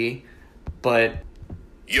movie, but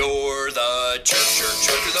You're the jerk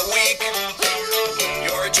of the week.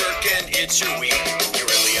 You're a jerk and it's your week. You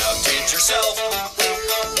really outdid yourself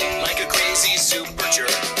like a crazy super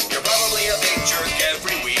jerk. You're probably a big jerk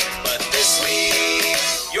every week, but this week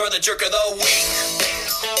you're the jerk of the week.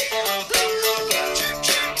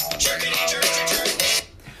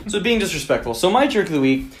 so being disrespectful. So my jerk of the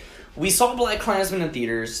week, we saw Black Klansman in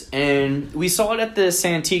theaters, and we saw it at the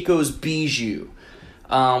Santikos Bijou,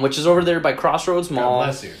 which is over there by Crossroads Mall. God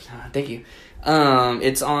bless you. Thank you.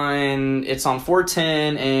 It's on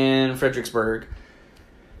 410 and Fredericksburg.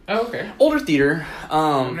 Oh, okay. Older theater.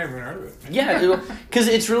 I've never heard of it. Yeah, because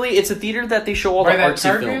it's a theater that they show all By the that artsy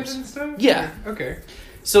Target films. and stuff? Yeah. Okay.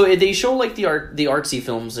 So they show like the artsy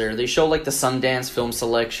films there. They show like the Sundance Film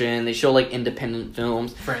Selection. They show like independent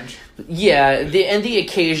films. French. Yeah, the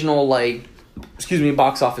occasional like,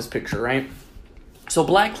 box office picture, right? So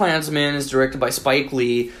Black Klansman is directed by Spike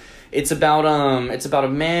Lee. It's about a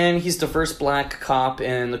man. He's the first black cop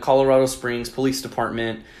in the Colorado Springs Police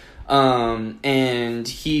Department. And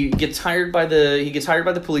he gets hired by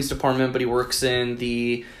the police department, but he works in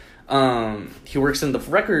the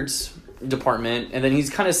records department, and then he's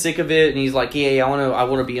kind of sick of it, and he's like, I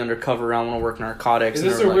want to be undercover. I want to work narcotics. Is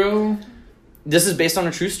this a real? This is based on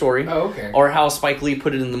a true story. Oh, okay. Or how Spike Lee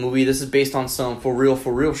put it in the movie. This is based on some for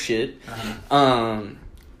real shit. Uh-huh.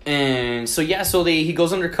 And so he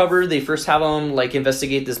goes undercover. They first have him like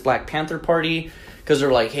investigate this Black Panther party. Because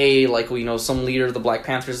they're like, hey, like, some leader of the Black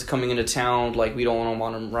Panthers is coming into town. Like, we don't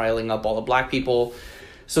want him riling up all the black people.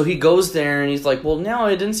 So he goes there, and he's like, well, no,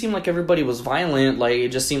 it didn't seem like everybody was violent. Like, it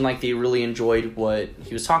just seemed like they really enjoyed what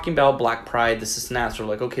he was talking about, black pride, this and that. So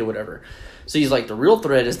we're like, okay, whatever. So he's like, the real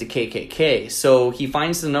threat is the KKK. So he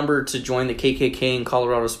finds the number to join the KKK in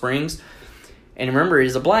Colorado Springs. And remember,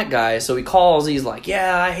 he's a black guy. So he calls, he's like,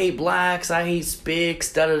 yeah, I hate blacks, I hate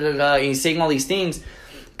spics, da-da-da-da. And he's saying all these things.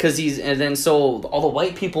 So all the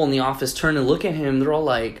white people in the office turn and look at him. They're all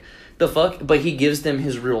like, the fuck? But he gives them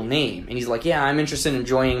his real name. And he's like, yeah, I'm interested in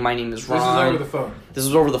joining. My name is Ron. This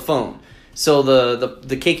is over the phone. So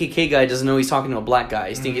the KKK guy doesn't know he's talking to a black guy.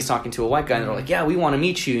 He thinks he's talking to a white guy. And they're like, yeah, we want to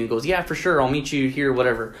meet you. And he goes, yeah, for sure. I'll meet you here,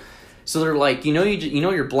 whatever. So they're like, you know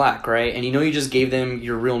you're black, right? And you just gave them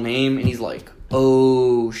your real name. And he's like,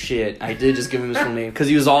 oh, shit. I did just give him his real name. Because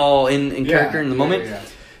he was all in character in the moment. Yeah.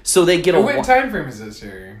 So they get what time frame is this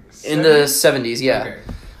here? In the 70s, yeah. Okay.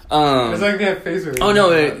 It's like that face with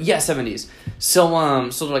 70s. So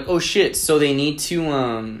they're like, oh shit. So they need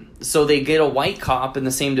to so they get a white cop in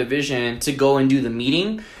the same division to go and do the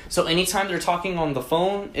meeting. So anytime they're talking on the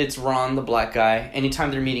phone, it's Ron, the black guy. Anytime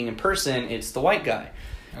they're meeting in person, it's the white guy.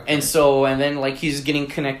 Okay. And then like he's getting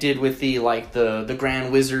connected with the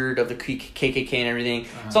Grand Wizard of the KKK and everything.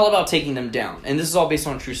 Uh-huh. It's all about taking them down. And this is all based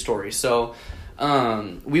on a true story. So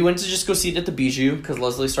we went to just go see it at the Bijou because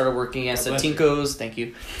Leslie started working at Tinko's. Thank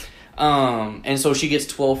you. And so she gets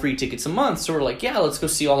 12 free tickets a month. So we're like, yeah, let's go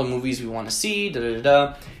see all the movies we want to see. And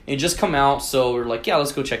it just come out. So we're like, yeah,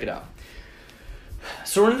 let's go check it out.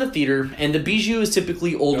 So we're in the theater, and the Bijou is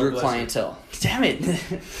typically older clientele. Damn it.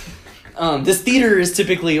 This theater is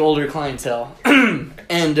typically older clientele.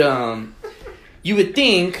 And you would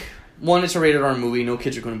think, one, it's a rated R movie. No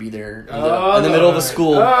kids are going to be there in the middle of a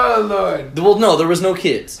school. Oh, Lord. Well, no, there was no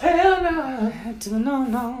kids. Hell no.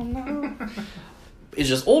 No. It's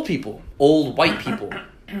just old people. Old white people.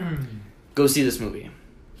 Go see this movie.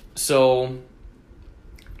 So,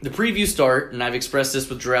 the previews start, and I've expressed this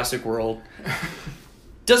with Jurassic World.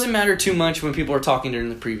 Doesn't matter too much when people are talking during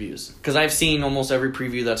the previews. Because I've seen almost every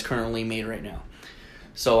preview that's currently made right now.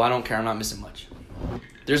 So, I don't care. I'm not missing much.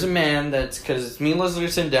 There's a man because me and Leslie are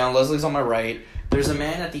sitting down. Leslie's on my right. There's a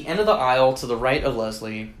man at the end of the aisle to the right of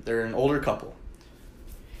Leslie. They're an older couple.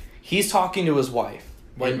 He's talking to his wife.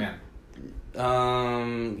 White man.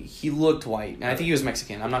 He looked white. And I think he was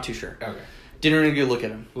Mexican. I'm not too sure. Okay. Didn't really get a look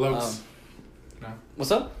at him. Lokes. No.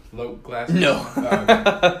 What's up? Loke glasses? No. Oh,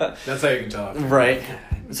 okay. That's how you can tell. Right.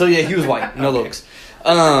 So yeah, he was white. No lokes.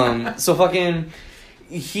 So fucking...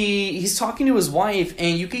 He's talking to his wife,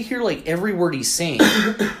 and you can hear like every word he's saying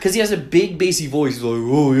because he has a big bassy voice. He's like,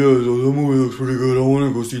 "Oh yeah, that movie looks pretty good. I want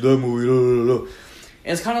to go see that movie." Da, da, da.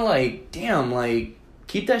 And it's kind of like, damn, like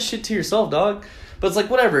keep that shit to yourself, dog. But it's like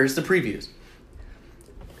whatever. It's the previews.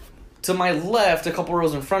 To my left, a couple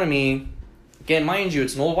rows in front of me, again, mind you,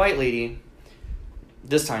 it's an old white lady.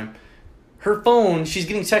 This time, her phone, she's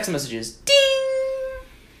getting text messages. Ding,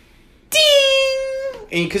 ding.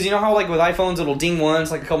 Because you know how, like, with iPhones, it'll ding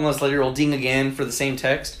once, like, a couple months later, it'll ding again for the same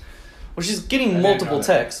text? Well, she's getting multiple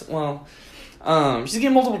texts. Well, she's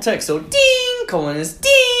getting multiple texts, so ding, colon is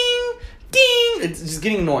ding, ding. It's just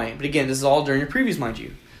getting annoying. But again, this is all during your previews, mind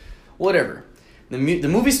you. Whatever. The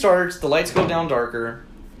movie starts, the lights go down darker.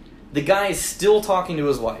 The guy is still talking to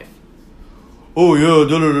his wife. Oh, yeah,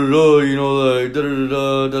 da-da-da-da, you know, like,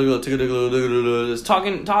 da-da-da-da, da-da-da-da, just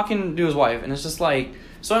talking to his wife. And it's just like,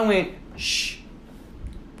 so I went, shh.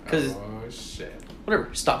 Because, shit.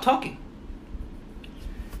 Whatever, stop talking.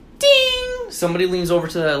 Ding! Somebody leans over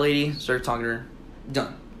to that lady, starts talking to her.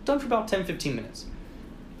 Done for about 10-15 minutes.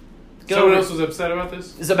 Someone else was upset about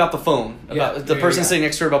this? It's about the phone. About the person sitting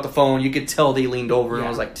next to her about the phone. You could tell they leaned over, and I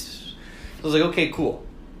was like, okay, cool.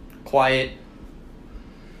 Quiet.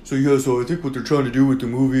 So I think what they're trying to do with the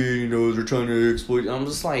movie, you know, they're trying to exploit. And I'm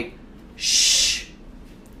just like, shh.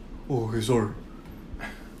 Oh, okay, sorry.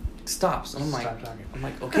 stops. And Stop talking. I'm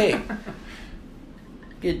like, okay.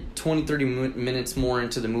 Get 20, 30 minutes more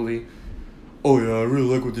into the movie. Oh yeah, I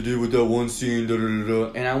really like what they did with that one scene. Da, da, da,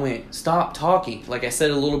 da. And I went, stop talking. Like I said,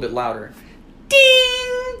 a little bit louder.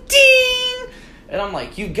 Ding, ding. And I'm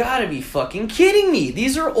like, you gotta be fucking kidding me.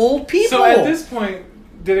 These are old people. So at this point,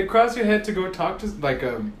 did it cross your head to go talk to like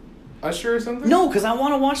a usher or something? No, because I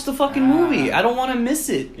want to watch the fucking movie. I don't want to miss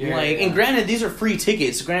it. Yeah, like, yeah. and granted, these are free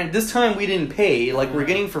tickets. Granted, this time we didn't pay. Like, we're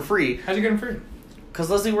getting for free. How'd you get them free? Because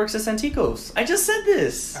Leslie works at Santikos. I just said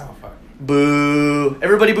this. Oh fuck. Boo.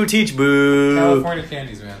 Everybody boo teach. Boo. California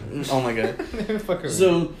candies, man. Oh my god. Fuck with me.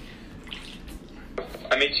 So,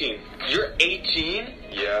 I'm 18. You're 18?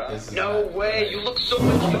 Yeah. This is No not- way. You look so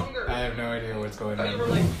much younger. I have no idea what's going You were on.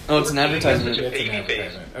 like, oh, it's an advertisement. Such a It's an baby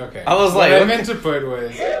face. advertisement. Okay. I was what like, I okay. meant to put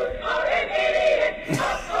was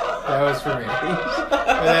that was for me.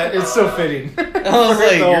 It's so fitting. I was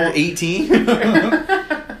like, you're 18?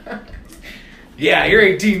 Yeah, you're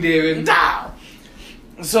 18, David.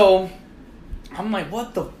 So, I'm like,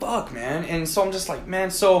 what the fuck, man? And so I'm just like, man,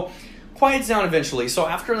 so quiets down eventually. So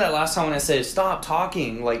after that last time when I said, stop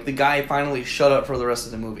talking, like, the guy finally shut up for the rest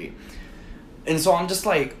of the movie. And so I'm just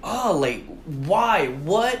like, oh, like, why?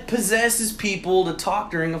 What possesses people to talk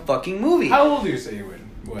during a fucking movie? How old do you say you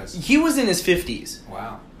was? He was in his 50s.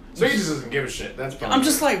 Wow. So he just doesn't give a shit. That's probably I'm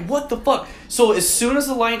just like, what the fuck? So as soon as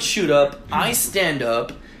the lights shoot up, I stand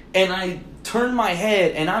up and I turn my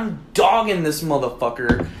head and I'm dogging this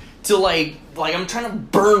motherfucker to like I'm trying to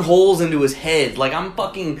burn holes into his head. Like I'm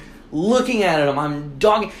fucking looking at him. I'm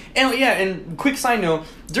dogging. And yeah, and quick side note,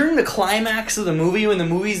 during the climax of the movie, when the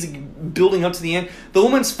movie's building up to the end, the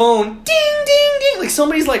woman's phone, ding, ding, ding. Like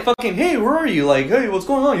somebody's like fucking, hey, where are you? Like, hey, what's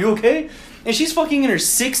going on? You okay? And she's fucking in her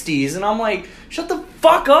 60s, and I'm like, shut the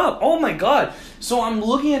fuck up. Oh my god. So I'm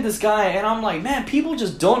looking at this guy, and I'm like, man, people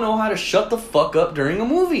just don't know how to shut the fuck up during a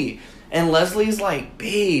movie. And Leslie's like,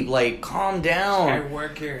 babe, like, calm down. I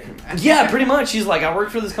work here. Yeah, pretty much. She's like, I work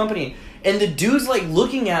for this company. And the dude's like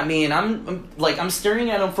looking at me, and I'm staring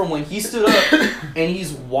at him from when he stood up, and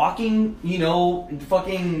he's walking, you know,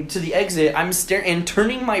 fucking to the exit. I'm staring and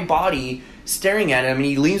turning my body, staring at him, and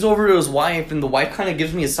he leans over to his wife, and the wife kind of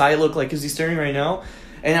gives me a side look, like, is he staring right now?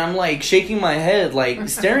 And I'm like shaking my head, like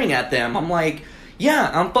staring at them. I'm like,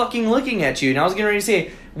 yeah, I'm fucking looking at you. And I was getting ready to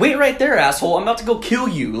say, wait right there, asshole. I'm about to go kill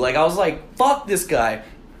you. Like, I was like, fuck this guy.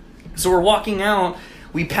 So we're walking out.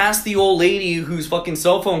 We passed the old lady whose fucking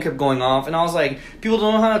cell phone kept going off. And I was like, people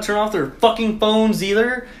don't know how to turn off their fucking phones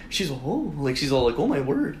either. She's like, oh, like, she's all like, oh my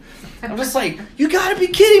word. I'm just like, you gotta be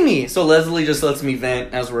kidding me. So Leslie just lets me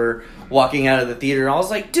vent as we're walking out of the theater. I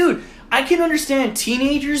was like, dude, I can understand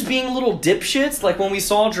teenagers being little dipshits, like when we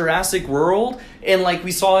saw Jurassic World, and like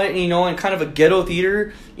we saw it, you know, in kind of a ghetto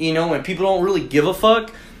theater, you know, and people don't really give a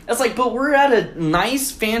fuck. It's like, but we're at a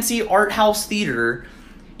nice, fancy art house theater.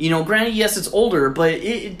 You know, granted, yes, it's older, but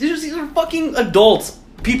these are fucking adults,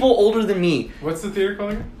 people older than me. What's the theater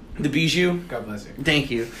called again? The Bijou. God bless you.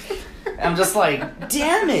 Thank you. I'm just like,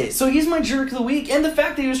 damn it. So he's my jerk of the week, and the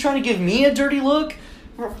fact that he was trying to give me a dirty look.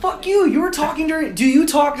 Fuck you. You were talking during... Do you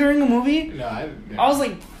talk during a movie? No, I was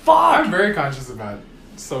like, fuck. I'm very conscious about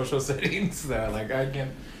social settings, though. Like, I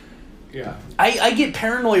can... Yeah. I get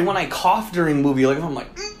paranoid when I cough during a movie. Like, I'm like...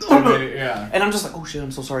 Yeah. And I'm just like, oh shit,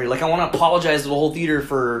 I'm so sorry. Like, I want to apologize to the whole theater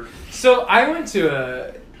for... So, I went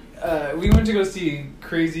to we went to go see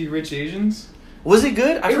Crazy Rich Asians. Was it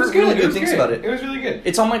good? I've It was heard really good. It good was things good. about it. It was really good.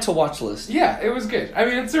 It's on my to-watch list. Yeah, it was good. I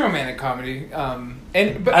mean, it's a romantic comedy.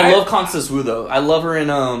 But I love Constance Wu, though. I love her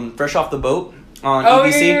in Fresh Off the Boat on Oh,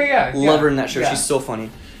 ABC. yeah. Love her in that show. Yeah. She's so funny.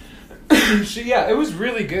 It was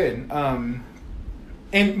really good. So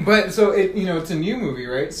it's a new movie,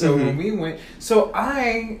 right? So when we went, so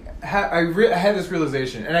I had this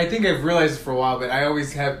realization, and I think I've realized it for a while, but I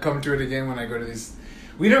always have come to it again when I go to these.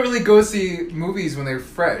 We don't really go see movies when they're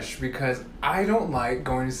fresh because I don't like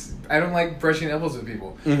I don't like brushing elbows with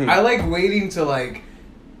people. Mhm. I like waiting to like.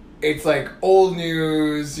 It's like old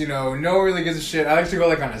news, you know, no one really gives a shit. I like to go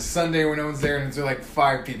like on a Sunday when no one's there and it's like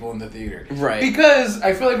 5 people in the theater. Right. Because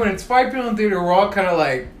I feel like when it's 5 people in the theater, we're all kind of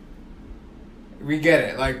like, we get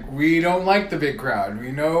it. Like, we don't like the big crowd.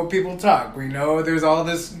 We know people talk. We know there's all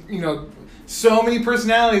this, you know, so many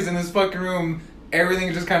personalities in this fucking room.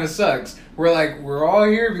 Everything just kind of sucks. We're like, we're all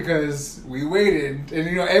here because we waited. And,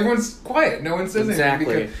 you know, everyone's quiet. No one says anything.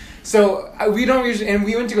 Because, so we don't usually, and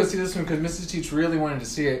we went to go see this one because Mrs. Teach really wanted to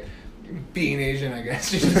see it. Being Asian, I guess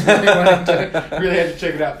she just really had to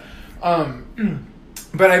check it out.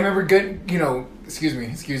 But I remember excuse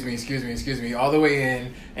me, all the way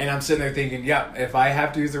in, and I'm sitting there thinking, yeah, if I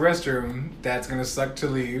have to use the restroom, that's gonna suck to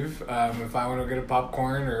leave. If I want to get a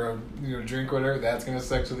popcorn or a drink, whatever, that's gonna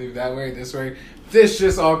suck to leave that way, this way. This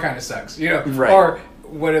just all kind of sucks, Right. Or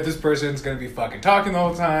what if this person's gonna be fucking talking the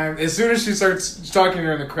whole time? As soon as she starts talking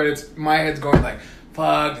during the credits, my head's going like,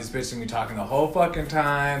 fuck, this bitch gonna be talking the whole fucking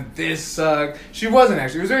time. This sucked. She wasn't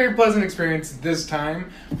actually. It was a very pleasant experience this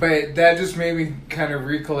time, but that just made me kind of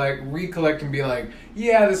recollect and be like,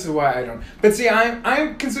 yeah, this is why I don't. But see,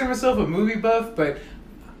 I consider myself a movie buff, but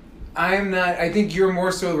I'm not. I think you're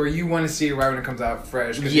more so where you want to see it right when it comes out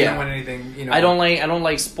fresh because you don't want anything. I don't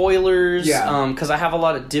like spoilers. Yeah. Because I have a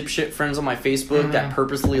lot of dipshit friends on my Facebook that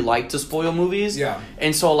purposely like to spoil movies. Yeah.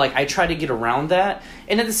 And so I try to get around that.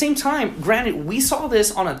 And at the same time, granted, we saw this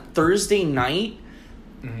on a Thursday night.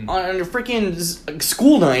 On a freaking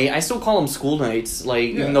school night. I still call them school nights,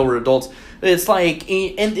 even though we're adults. It's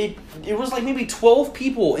and it was like maybe 12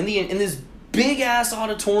 people in this big ass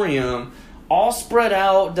auditorium. All spread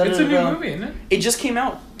out. It's a new movie, isn't it? It just came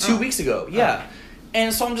out 2 weeks ago. Yeah.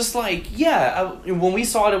 And so I'm just when we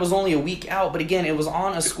saw it, it was only a week out. But again, it was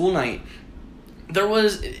on a school night. There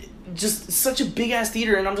was just such a big ass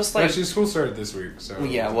theater, and I'm just like... Actually, school started this week, so...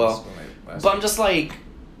 But I'm just like...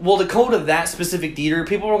 Well, the code of that specific theater,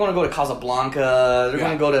 people are going to go to Casablanca. They're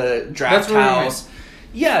going to go to Draft House.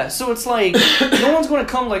 Yeah, so it's like, no one's going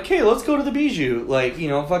to come like, hey, let's go to the Bijou.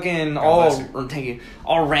 Fucking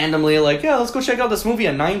all randomly yeah, let's go check out this movie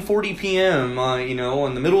at 9:40 p.m., in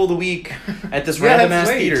the middle of the week at this random ass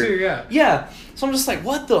theater. Too, yeah. Yeah, so I'm just like,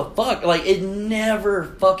 what the fuck? It never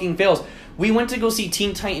fucking fails. We went to go see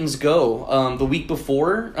Teen Titans Go the week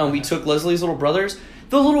before. We took Leslie's little brothers.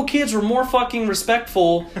 The little kids were more fucking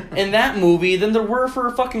respectful in that movie than there were for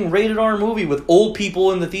a fucking rated R movie with old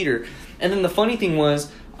people in the theater. And then the funny thing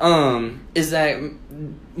was, is that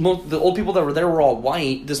the old people that were there were all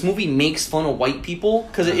white. This movie makes fun of white people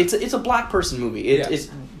because it's a black person movie.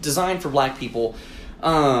 It's designed for black people.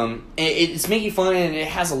 It's making fun, and it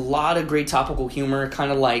has a lot of great topical humor,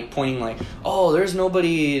 kind of pointing oh, there's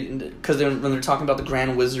nobody, because when they're talking about the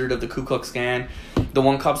Grand Wizard of the Ku Klux Klan, the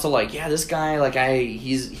one cop's yeah, this guy,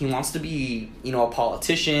 he wants to be, a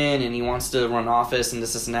politician, and he wants to run office, and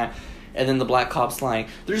this and that. And then the black cop's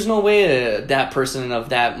there's no way that person of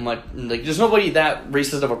that much, there's nobody that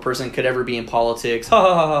racist of a person could ever be in politics, ha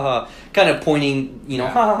ha ha ha ha, kind of pointing, ha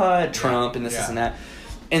ha ha at Trump and this and that.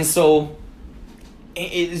 And so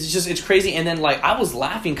it's crazy. And then I was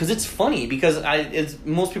laughing because it's funny, because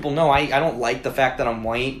most people know I don't like the fact that I'm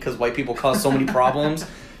white, because white people cause so many problems.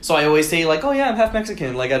 So I always say oh yeah, I'm half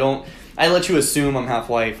Mexican. I let you assume I'm half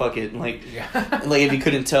white. Fuck it. If you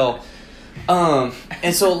couldn't tell.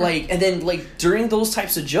 And so and then during those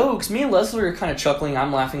types of jokes, me and Leslie are kind of chuckling.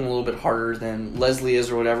 I'm laughing a little bit harder than Leslie is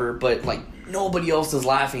or whatever, but nobody else is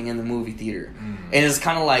laughing in the movie theater. And it's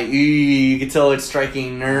kind of you can tell it's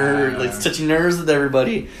striking nerves, it's touching nerves with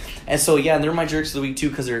everybody. And so yeah, they're my jerks of the week too,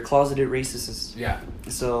 because they're closeted racists. Yeah.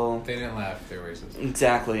 So they didn't laugh, they're racist.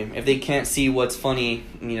 Exactly. If they can't see what's funny,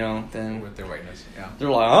 then with their whiteness, yeah.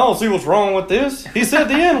 They're I don't see what's wrong with this. He said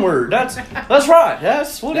the N-word. That's right.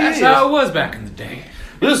 That's what That's he is. how it was back in the day.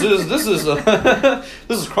 This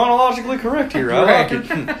is chronologically correct here. I like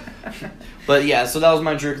it. But yeah, so that was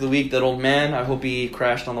my jerk of the week. That old man. I hope he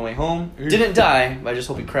crashed on the way home. Didn't die, but I just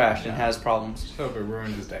hope he crashed and has problems. Just hope it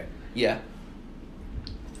ruined his day. Yeah.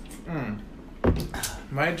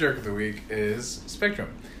 My jerk of the week is Spectrum.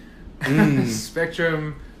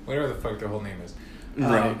 Spectrum, whatever the fuck their whole name is.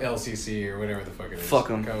 Right. LCC or whatever the fuck it is. Fuck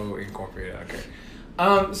 'em. Co-incorporated,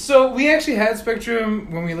 okay. So we actually had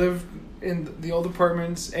Spectrum when we lived in the old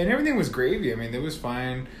apartments, and everything was gravy. I mean, it was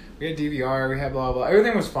fine. We had DVR, we had blah blah.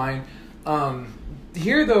 Everything was fine.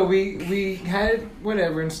 Here though, we had it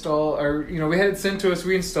whatever installed, or we had it sent to us.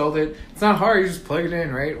 We installed it. It's not hard. You just plug it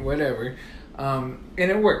in, right? Whatever, and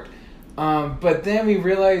it worked. But then we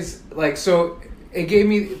realized, so it gave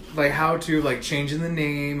me how to changing the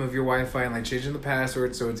name of your Wi-Fi and changing the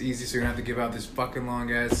password so it's easy, so you don't have to give out this fucking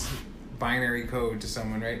long ass binary code to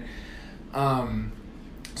someone, right?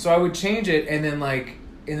 So I would change it, and then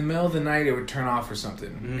in the middle of the night it would turn off or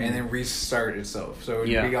something, and then restart itself, so it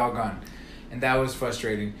would be all gone, and that was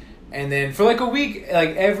frustrating. And then for a week,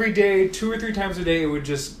 every day, 2 or 3 times a day, it would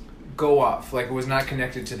just go off, it was not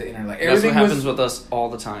connected to the internet. That's what happens with us all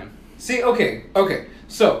the time. See, okay,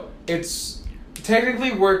 so it's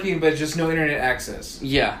technically working, but just no internet access.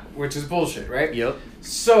 Yeah. Which is bullshit, right? Yep.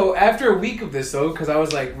 So after a week of this, though, because I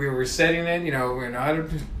was we were setting it, we know how to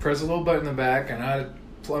press a little button in the back, and how to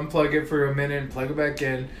unplug it for a minute and plug it back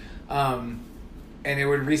in, and it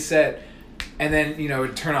would reset. and then, you know,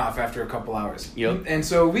 it'd turn off after a couple hours. Yep. And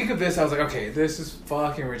so a week of this, I was like, okay, this is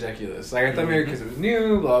fucking ridiculous. Like, I thought maybe because it was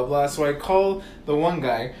new, blah, blah. So I call the one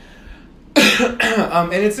guy,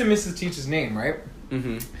 and it's in Mrs. Teach's name, right?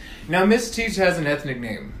 Mm-hmm. Now, Mrs. Teach has an ethnic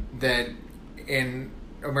name that in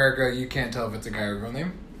America, you can't tell if it's a guy or a girl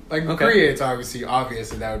name. Like, in Korea, it's obviously obvious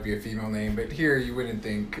that would be a female name, but here, you wouldn't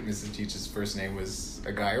think Mrs. Teach's first name was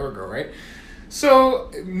a guy or a girl, right?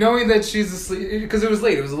 So, knowing that she's asleep, because it was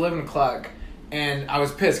late, it was 11 o'clock, and I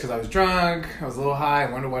was pissed because I was drunk, I was a little high,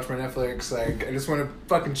 I wanted to watch my Netflix, like, I just want to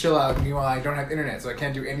fucking chill out, and meanwhile, I don't have internet, so I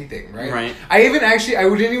can't do anything, right? Right. I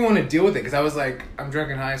didn't even want to deal with it, because I was like, I'm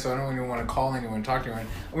drunk and high, so I don't even want to call anyone, talk to anyone.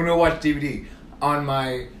 I'm going to watch DVD on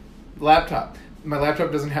my laptop. My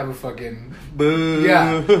laptop doesn't have a fucking... Boo.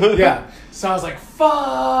 Yeah. So I was like,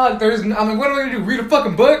 fuck. I'm like, what am I going to do? Read a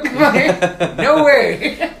fucking book? Like, no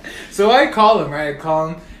way. So I call him, right?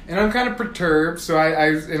 And I'm kind of perturbed. So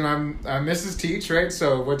I'm Mrs. Teach, right?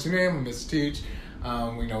 So what's your name? I'm Mrs. Teach.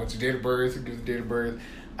 We know what's your date of birth. We give the date of birth.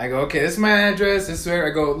 I go, okay, this is my address. This is where I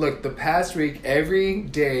go, look, the past week, every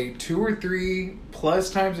day, 2 or 3 plus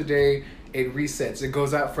times a day, it resets. It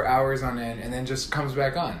goes out for hours on end and then just comes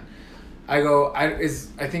back on. I go, I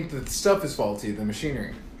think the stuff is faulty, the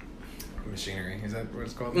machinery. Machinery, is that what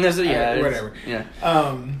it's called? Yeah. Whatever. Yeah.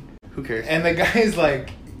 Who cares? And the guy's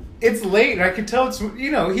like, it's late, and I could tell it's,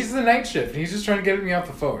 you know, he's the night shift, and he's just trying to get me off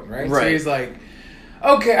the phone, right? Right. So he's like,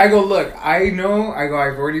 okay, I go, look, I've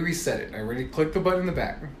already reset it. I already clicked the button in the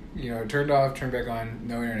back. You know, turned off, turned back on,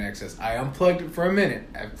 no internet access. I unplugged it for a minute.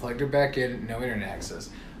 I plugged it back in, no internet access.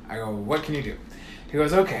 I go, what can you do? He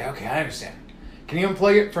goes, okay, I understand. Can you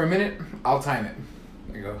unplug it for a minute? I'll time it.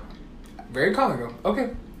 I go, very calm. I go, okay.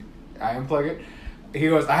 I unplug it. He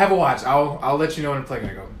goes, I have a watch. I'll let you know when to plug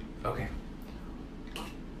it. I go, okay.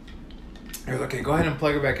 He goes, okay, go ahead and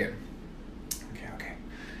plug it back in. Okay.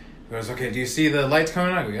 He goes, okay, do you see the lights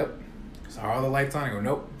coming on? I go, yep. So are all the lights on? I go,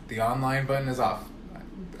 nope. The online button is off.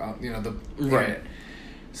 You know, the internet.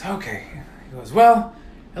 So, okay. He goes, well,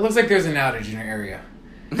 it looks like there's an outage in your area.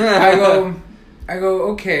 I go,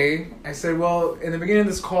 okay. I said, well, in the beginning of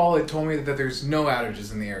this call, it told me that there's no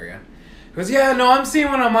outages in the area. He goes, yeah, no, I'm seeing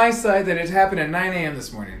one on my side that it happened at 9 a.m.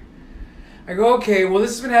 this morning. I go, okay, well, this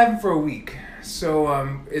has been happening for a week.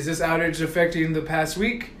 So, is this outage affecting the past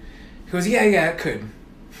week? He goes, yeah, it could.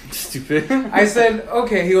 Stupid. I said,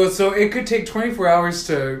 okay. He goes, so it could take 24 hours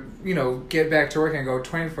to, you know, get back to work. And I go,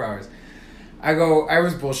 24 hours. I go, I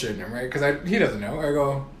was bullshitting him, right? Because he doesn't know. I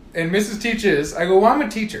go... And Mrs. Teaches, I go, well, I'm a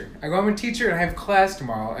teacher. I'm a teacher and I have class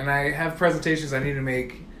tomorrow and I have presentations I need to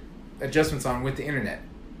make adjustments on with the internet.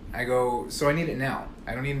 I go, so I need it now.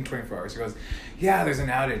 I don't need it in 24 hours. He goes, yeah, there's an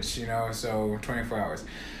outage, you know, so 24 hours.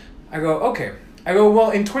 I go, okay. I go,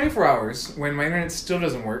 well, in 24 hours, when my internet still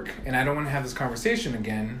doesn't work and I don't want to have this conversation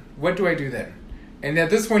again, what do I do then? And at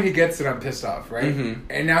this point, he gets it. I'm pissed off, right? Mm-hmm.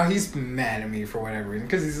 And now he's mad at me for whatever reason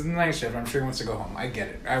because he's a night shift. I'm sure he wants to go home. I get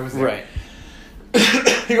it. I was there. Right.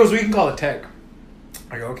 He goes, we can call a tech.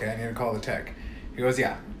 I go, okay, I need to call the tech. He goes,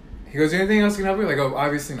 yeah. He goes, anything else can help you? I go,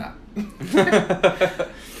 obviously not.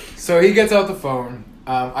 So he gets out the phone.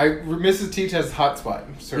 Mrs. Teach has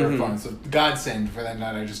hotspot, so her phone. So godsend for that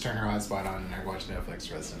night. I just turn her hotspot on and I watch Netflix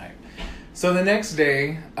the rest of the night. So the next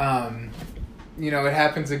day, you know, it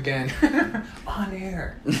happens again on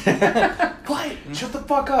air. Quiet, shut the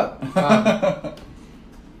fuck up.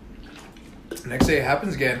 Next day it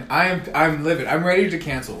happens again. I'm livid. I'm ready to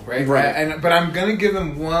cancel, right? But I'm gonna give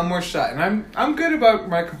them one more shot, and I'm good about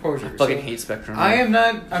my composure. I fucking hate Spectrum. I'm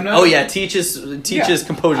not. Oh yeah, Teach's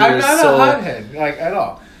composure. I'm is not so... a hothead, like at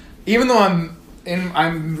all. Even though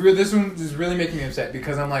this one is really making me upset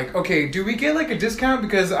because I'm like, okay, do we get like a discount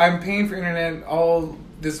because I'm paying for internet all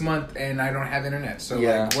this month and I don't have internet? So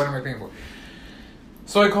like, what am I paying for?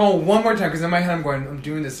 So I call one more time because in my head I'm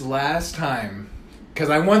doing this last time. Because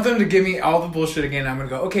I want them to give me all the bullshit again. I'm going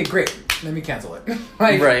to go, okay, great. Let me cancel it.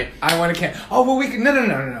 Like, right. I want to cancel. Oh, well, we can.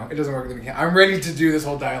 No. It doesn't work. Let me cancel. I'm ready to do this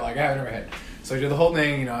whole dialogue. I have it in my head. So I do the whole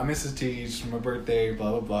thing. You know, I'm Mrs. Teach, my birthday,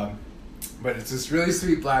 blah, blah, blah. But it's this really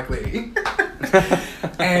sweet black lady.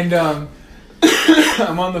 And I'm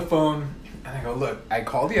on the phone. And I go, look, I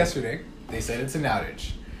called yesterday. They said it's an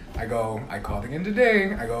outage. I called again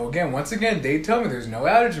today. I go, once again, they tell me there's no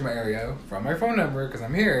outage in my area from my phone number because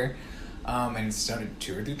I'm here. And it's done it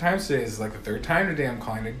 2 or 3 times today. This is like the 3rd time today I'm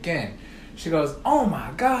calling again. She goes, oh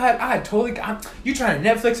my God, you trying to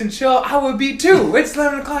Netflix and chill? I would be too. It's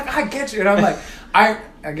 11 o'clock. I get you. And I'm like,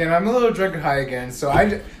 I'm a little drunk and high again. So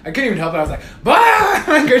I couldn't even help it. I was like, bah!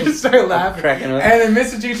 I just started laughing. Cracking up. And then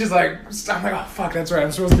Mr. Teach is like, I'm like, oh fuck, that's right.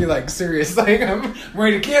 I'm supposed to be like serious. Like I'm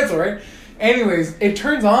ready to cancel, right? Anyways, it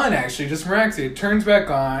turns on actually, just miraculously. It turns back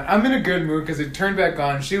on. I'm in a good mood because it turned back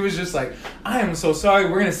on. She was just like, I am so sorry,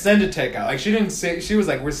 we're gonna send a tech out. Like she didn't say, she was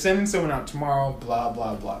like, we're sending someone out tomorrow, blah,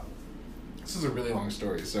 blah, blah. This is a really long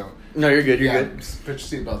story, so. No, you're good, you're yeah, good. just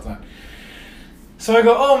put your seatbelts on. So I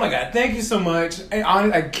go, oh my god, thank you so much. And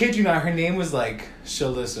I kid you not, her name was like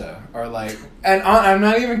Shalissa, or like, and I'm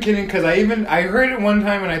not even kidding, because I heard it one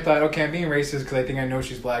time and I thought, okay, I'm being racist because I think I know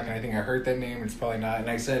she's black and I think I heard that name, it's probably not.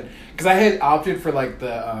 And I said, because I had opted for like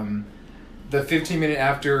the 15-minute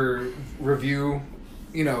after review,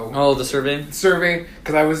 you know. Oh, the survey? Survey,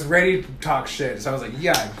 because I was ready to talk shit. So I was like,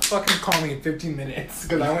 yeah, fucking call me in 15 minutes.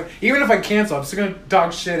 Because I went, even if I cancel, I'm still going to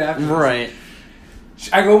talk shit after. Right.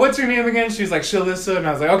 I go, what's your name again? She's like, Shalissa. And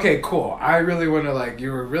I was like, okay, cool. I really want to, like,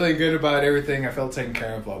 you were really good about everything. I felt taken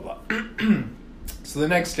care of, blah, blah. So the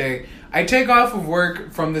next day, I take off of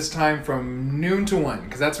work from this time from noon to 1,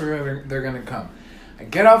 because that's where they're going to come. I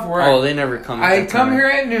get off work. Oh, they never come. I come here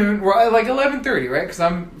at noon, well, like 11:30, right? Because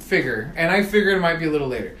I'm figure. And I figured it might be a little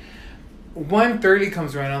later. 1:30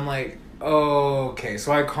 comes around. I'm like, oh, okay.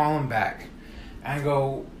 So I call him back. And I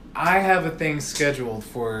go, I have a thing scheduled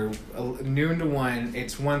for noon to 1.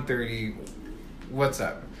 It's 1:30. What's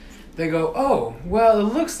up? They go, oh, well,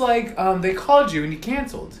 it looks like they called you and you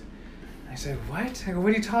canceled. I said, what? I go,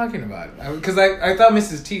 what are you talking about? Because I thought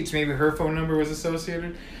Mrs. Teach, maybe her phone number was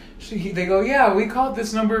associated. They go, yeah, we called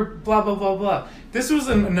this number, blah, blah, blah, blah. This was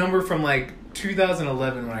a number from like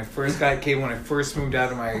 2011 when I first got cable, when I first moved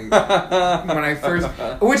out of my,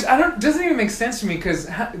 which doesn't even make sense to me because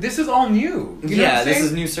this is all new. You know what I'm this saying?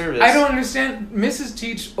 is new service. I don't understand. Mrs.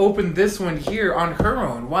 Teach opened this one here on her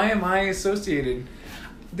own. Why am I associated?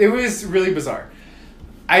 It was really bizarre.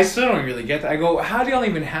 I still don't really get that. I go, how do y'all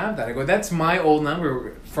even have that? I go, that's my old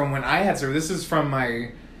number from when I had service. This is from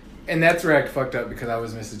my... And that's where I fucked up because I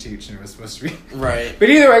was Mrs. Teach and it was supposed to be... Right. But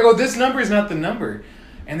either way, I go, this number is not the number.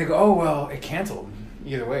 And they go, oh, well, it canceled.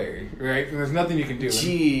 Either way, right? And there's nothing you can do.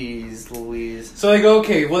 Jeez Louise. So I go,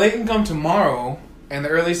 okay, well, they can come tomorrow. And the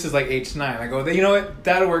earliest is like 8 to 9. I go, you know what?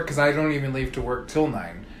 That'll work because I don't even leave to work till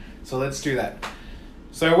 9. So let's do that.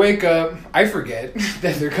 So I wake up. I forget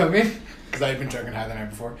that they're coming because I had been drinking high the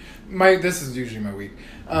night before. This is usually my week.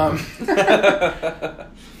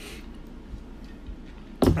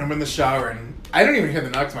 I'm in the shower and I don't even hear the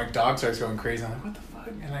knocks. My dog starts going crazy. I'm like, what the fuck?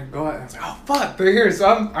 And I go out and I was like, oh fuck, they're here.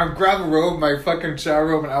 So I grab a robe, my fucking shower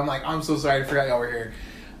robe, and I'm like, I'm so sorry, I forgot y'all were here.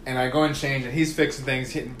 And I go and change, and he's fixing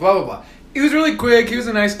things, hitting blah blah blah. He was really quick. He was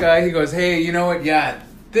a nice guy. He goes, hey, you know what? Yeah,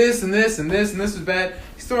 this and this and this and this is bad.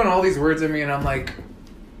 He's throwing all these words at me, and I'm like,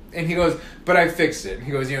 and he goes, but I fixed it. And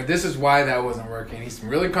he goes, you know, this is why that wasn't working. He's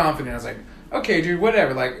really confident. I was like, okay, dude,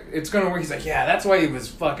 whatever. Like, it's gonna work. He's like, yeah, that's why he was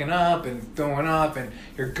fucking up and throwing up, and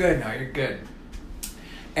you're good now. You're good.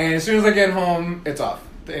 And as soon as I get home, it's off.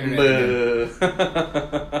 The internet.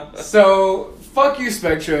 So, fuck you,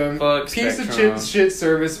 Spectrum. Fuck Piece Spectrum. of shit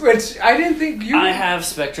service, which I didn't think you... I have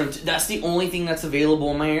Spectrum. That's the only thing that's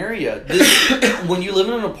available in my area. When you live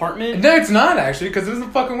in an apartment... No, it's not, actually, because it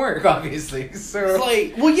doesn't fucking work, obviously. So It's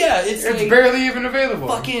like... Well, yeah, it's like... barely even available.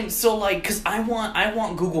 Fucking... So, like, because I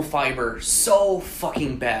want Google Fiber so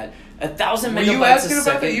fucking bad. 1,000 megabytes Were you asking a about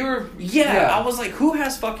second. that? You were... Yeah, I was like, who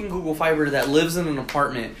has fucking Google Fiber that lives in an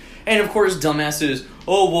apartment? And of course, dumbasses,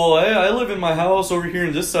 oh, well, I live in my house over here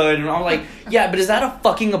on this side. And I'm like, yeah, but is that a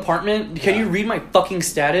fucking apartment? Can you read my fucking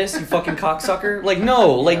status, you fucking cocksucker? Like,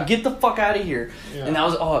 no, like, get the fuck out of here. Yeah. And that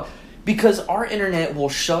was, because our internet will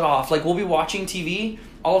shut off. Like, we'll be watching TV,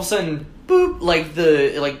 all of a sudden, boop, like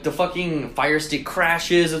the fucking Fire Stick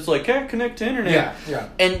crashes. It's like, can't connect to internet. Yeah, yeah.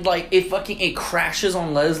 And, like, it crashes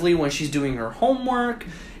on Leslie when she's doing her homework.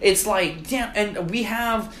 It's like, damn, and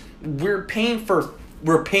we're paying for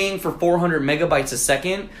 400 megabytes a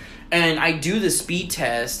second, and I do the speed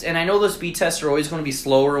test, and I know the speed tests are always going to be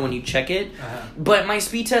slower when you check it, but my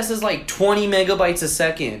speed test is like 20 megabytes a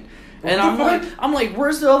second. And I'm like,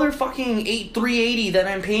 where's the other fucking 380 that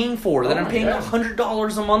I'm paying for? That I'm paying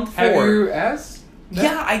 $100 a month for? Have you asked?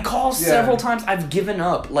 Yeah, I called several times. I've given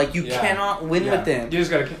up. Like, you cannot win with them. You just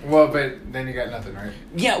gotta... Well, but then you got nothing, right?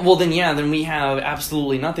 Yeah, well then we have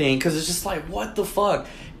absolutely nothing, because it's just like, what the fuck?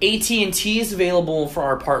 AT&T is available for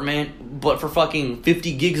our apartment, but for fucking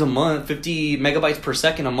 50 gigs a month, 50 megabytes per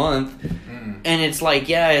second a month. And it's like,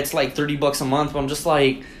 it's like $30 a month, but I'm just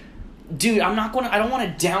like, dude, I don't want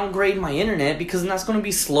to downgrade my internet because then that's going to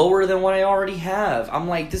be slower than what I already have. I'm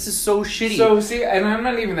like, this is so shitty. So, see, and I'm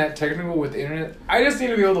not even that technical with the internet. I just need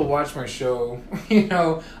to be able to watch my show,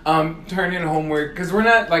 turn in homework, because we're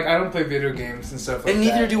not, like, I don't play video games and stuff like that. And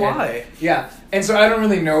neither do I. Yeah, and so I don't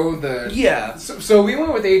really know the... Yeah. So we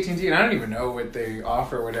went with AT&T, and I don't even know what they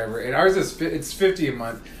offer or whatever, and ours is, it's $50 a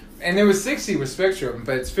month. and it was 60 with Spectrum,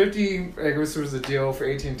 but it's 50. I guess was the deal for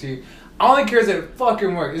AT&T. All I care is that it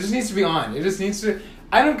fucking works. It just needs to be on. It just needs to.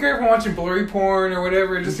 I don't care if I'm watching blurry porn or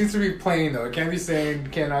whatever. It just needs to be playing though. It can't be saying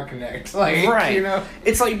cannot connect. Like, right. You know.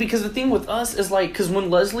 It's like, because the thing with us is like, because when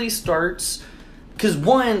Leslie starts, because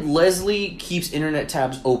one, Leslie keeps internet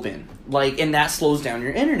tabs open. Like, and that slows down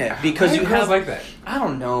your internet because you have like that. I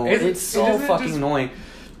don't know. It's It's so fucking just annoying.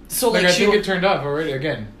 So like I think it turned off already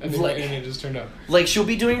again. I think like, it just turned off. Like, she'll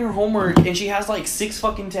be doing her homework and she has like 6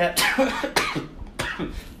 fucking tabs.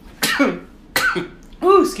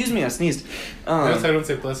 Ooh, excuse me, I sneezed. Notice I don't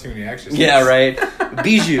say bless you when you actually. Yeah, right.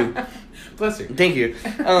 Bijou. Bless you. Thank you.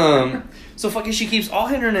 So fucking she keeps all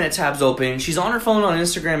her internet tabs open. She's on her phone on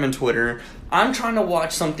Instagram and Twitter. I'm trying to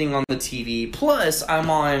watch something on the TV. Plus, I'm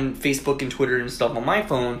on Facebook and Twitter and stuff on my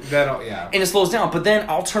phone. Yeah. And it slows down. But then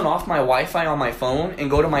I'll turn off my Wi-Fi on my phone and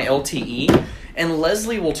go to my LTE. And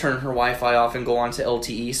Leslie will turn her Wi-Fi off and go onto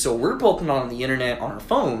LTE. So we're both on the internet on our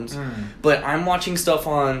phones. But I'm watching stuff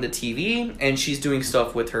on the TV and she's doing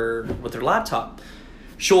stuff with her laptop.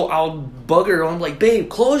 I'll bug her. I'm like, babe,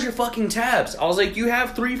 close your fucking tabs. I was like, you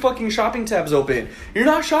have 3 fucking shopping tabs open. You're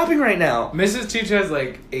not shopping right now. Mrs. Teach has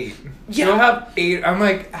like 8. Yeah. She'll have 8. I'm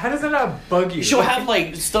like, how does that not bug you? She'll have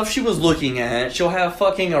like stuff she was looking at. She'll have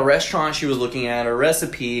fucking a restaurant she was looking at, a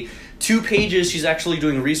recipe, 2 pages she's actually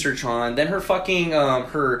doing research on. Then her fucking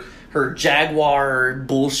her Jaguar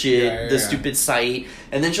bullshit, the stupid site,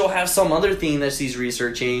 and then she'll have some other thing that she's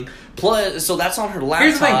researching. Plus, so that's on her laptop.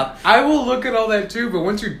 Here's the thing, I will look at all that too, but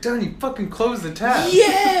once you're done, you fucking close the tab.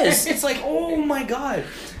 Yes! It's like, oh my god.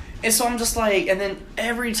 And so I'm just like, and then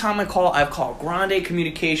every time I've called Grande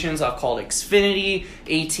Communications, I've called Xfinity,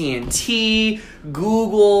 AT&T,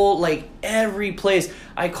 Google, like every place.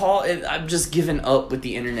 I'm just giving up with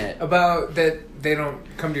the internet. About that they don't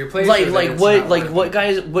come to your place?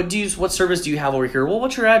 What service do you have over here? Well,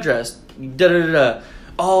 what's your address? Da-da-da-da.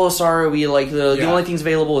 Oh, sorry, the only things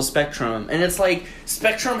available is Spectrum. And it's like,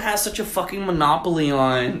 Spectrum has such a fucking monopoly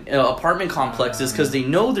on apartment complexes because they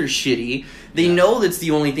know they're shitty. They know that's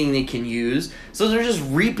the only thing they can use. So they're just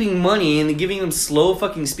reaping money and giving them slow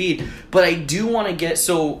fucking speed. But I do want to get,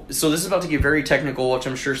 so this is about to get very technical, which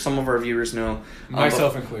I'm sure some of our viewers know.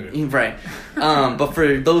 Myself included. Right. But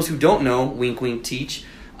for those who don't know, wink wink teach,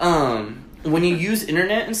 when you use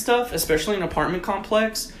internet and stuff, especially in an apartment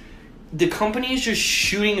complex, the company is just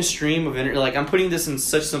shooting a stream of internet. Like, I'm putting this in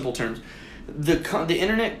such simple terms. The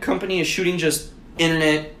internet company is shooting just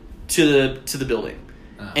internet to the building,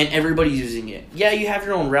 and everybody's using it. Yeah, you have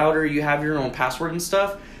your own router, you have your own password and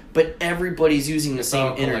stuff, but everybody's using the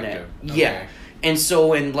same internet. Okay. Yeah, and so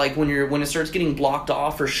when it starts getting blocked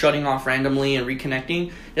off or shutting off randomly and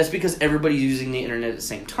reconnecting, that's because everybody's using the internet at the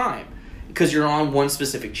same time because you're on one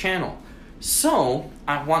specific channel. So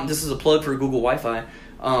this is a plug for Google Wi-Fi.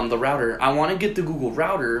 The router. I want to get the Google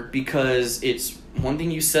router because it's one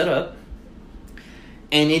thing you set up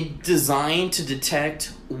and it's designed to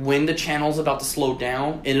detect when the channel's about to slow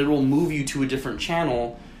down, and it'll move you to a different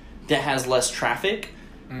channel that has less traffic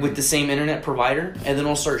with the same internet provider, and then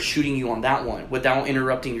it'll start shooting you on that one without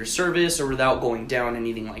interrupting your service or without going down,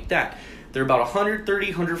 anything like that. They're about 130,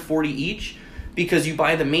 140 each because you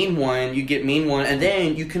buy the main one, you get main one, and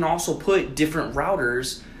then you can also put different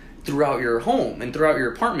routers throughout your home and throughout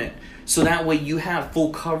your apartment, so that way you have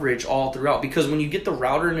full coverage all throughout. Because when you get the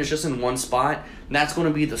router and it's just in one spot, that's going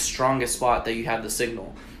to be the strongest spot that you have the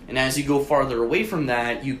signal, and as you go farther away from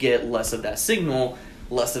that, you get less of that signal,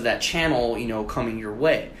 less of that channel, coming your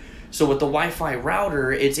way. So with the Wi-Fi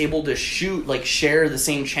router, it's able to share the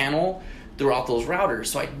same channel throughout those routers.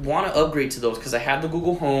 So I want to upgrade to those because I have the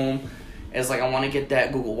Google Home. It's like I want to get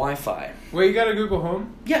that Google Wi-Fi. Wait, you got a Google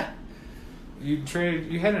Home? Yeah. You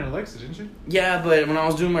had an Alexa, didn't you? Yeah, but when I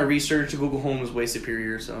was doing my research, Google Home was way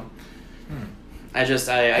superior, so I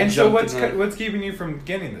And so what's keeping you from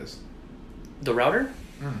getting this? The router?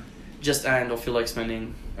 Just I don't feel like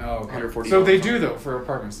spending $140. So they do though for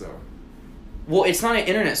apartments though. Well, it's not an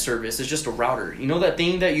internet service, it's just a router. You know that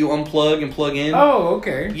thing that you unplug and plug in? Oh,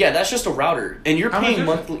 okay. Yeah, that's just a router. And you're paying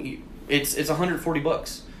monthly. It's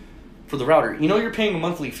 $140 for the router. You're paying a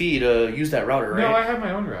monthly fee to use that router, right? No, I have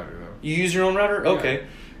my own router though. You use your own router? Okay. Yeah.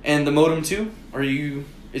 And the modem too?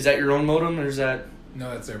 Is that your own modem or is that? No,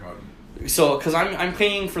 that's their modem. So, because I'm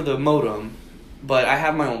paying for the modem, but I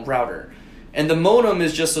have my own router. And the modem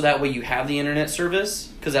is just so that way you have the internet service,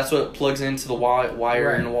 because that's what plugs into the wire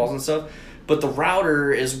and the walls and stuff. But the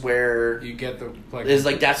router is where you get the plug. Is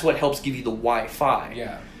like that's what helps give you the Wi-Fi.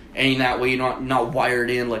 Yeah. And that way you're not wired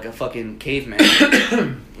in like a fucking caveman,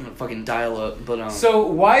 fucking dial up. But so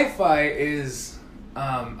Wi-Fi is.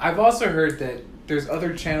 I've also heard that there's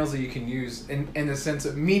other channels that you can use in the sense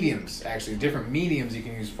of mediums, actually. Different mediums you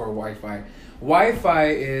can use for Wi-Fi. Wi-Fi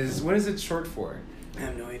is, what is it short for? I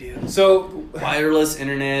have no idea. So Wireless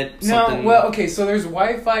internet. no, Something. well, okay, so there's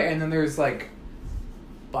Wi-Fi and then there's like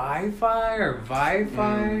Bi-Fi or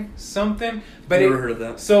Vi-Fi something. But Never heard of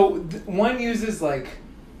that. So one uses like,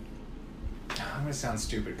 I'm gonna sound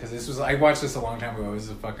stupid because this was, I watched this a long time ago. It was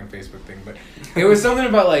a fucking Facebook thing, but it was something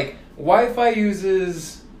about like Wi-Fi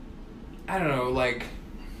uses, I don't know, like,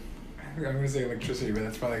 I'm gonna say electricity, but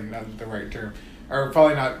that's probably not the right term, or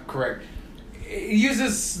probably not correct. It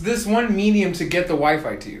uses this one medium to get the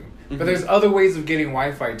Wi-Fi to you. But there's other ways of getting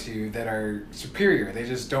Wi-Fi to you that are superior. They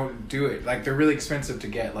just don't do it. Like, they're really expensive to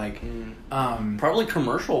get. Like, probably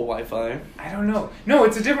commercial Wi-Fi. I don't know. No,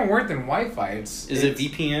 it's a different word than Wi-Fi. Is it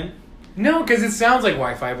VPN? No, because it sounds like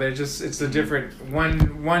Wi-Fi, but it's a different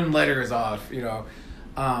one letter is off. You know,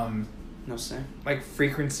 No say. like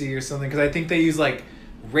frequency or something. Because I think they use like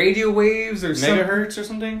radio waves or megahertz or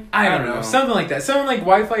something. I don't know, something like that. Something like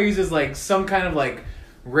Wi-Fi uses like some kind of like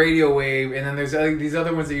radio wave, and then there's these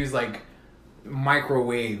other ones that use like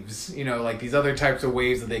microwaves, you know, like these other types of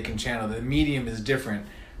waves that they can channel. The medium is different.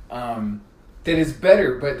 That is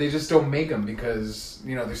better, but they just don't make them because,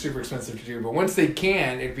 you know, they're super expensive to do. But once they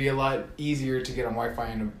can, it'd be a lot easier to get on Wi-Fi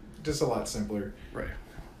and just a lot simpler. Right.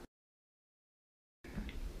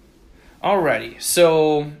 Alrighty,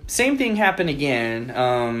 so same thing happened again.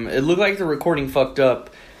 It looked like the recording fucked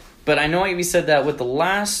up, but I know we said that with the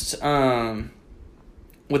last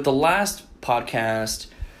podcast,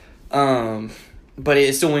 but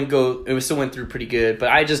it still went through pretty good. But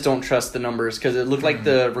I just don't trust the numbers because it looked like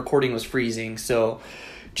the recording was freezing. So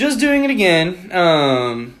just doing it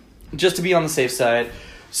again, just to be on the safe side.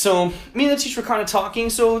 So me and the teacher were kind of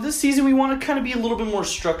talking. So this season we want to kind of be a little bit more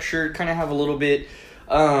structured, kind of have a little bit,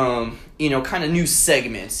 kind of new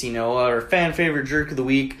segments, our fan favorite jerk of the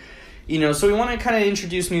week, so we want to kind of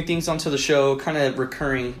introduce new things onto the show, kind of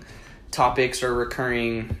recurring topics or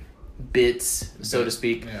recurring bits, so to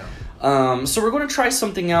speak. Yeah. So we're going to try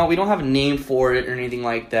something out. We don't have a name for it or anything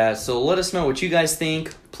like that. So let us know what you guys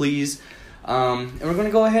think, please. And we're going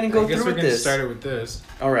to go ahead and go through with this. I guess we're going to start it with this.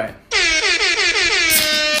 All right.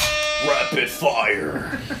 Rapid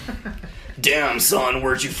fire. Damn, son,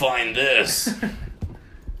 where'd you find this?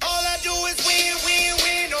 All I do is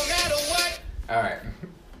win, no matter what. All right.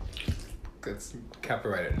 Let's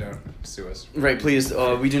copyright it. Don't sue us. Right, please.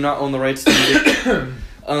 We do not own the rights to music.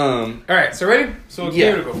 All right, so ready? So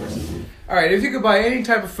yeah. David will go first. All right, if you could buy any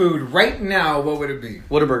type of food right now, what would it be?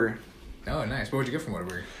 Whataburger. Oh, nice. What would you get from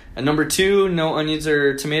Whataburger? And number 2, no onions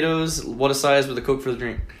or tomatoes. What a size with a Coke for the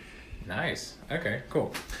drink. Nice. Okay,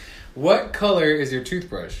 cool. What color is your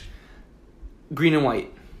toothbrush? Green and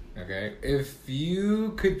white. Okay. If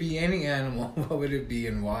you could be any animal, what would it be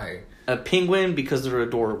and why? A penguin because they're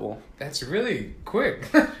adorable. That's really quick.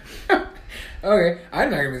 Okay, I'm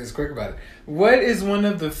not going to be this quick about it. What is one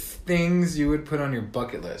of the things you would put on your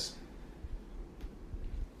bucket list?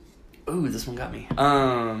 Ooh, this one got me.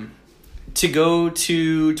 To go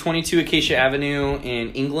to 22 Acacia Avenue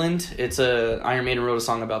in England. It's Iron Maiden wrote a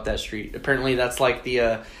song about that street. Apparently, that's like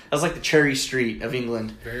the Cherry Street of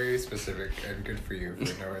England. Very specific and good for you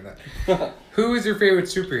for knowing that. Who is your favorite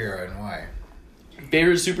superhero and why?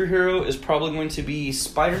 Favorite superhero is probably going to be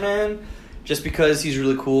Spider-Man, just because he's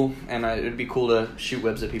really cool, and it'd be cool to shoot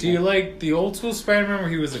webs at people. Do you like the old school Spider-Man where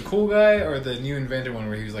he was a cool guy, or the new invented one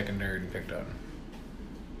where he was like a nerd and picked on?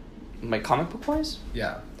 Like comic book wise?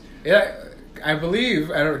 Yeah. Yeah, I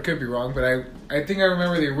believe, it could be wrong, but I think I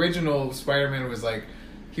remember the original Spider-Man was like,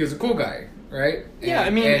 he was a cool guy, right? Yeah,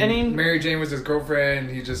 and Mary Jane was his girlfriend,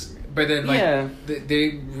 but then like,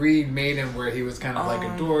 they remade him where he was kind of like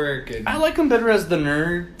a dork. And... I like him better as the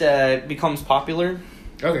nerd that becomes popular.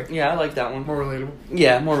 Okay. Yeah, I like that one. More relatable?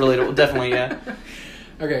 Yeah, more relatable, definitely, yeah.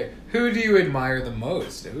 Okay, who do you admire the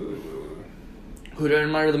most? Ooh. Who do I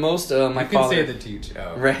admire the most? My father. You can say the teach.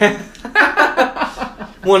 Oh. Right.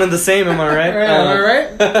 One and the same, am I right? Right, am I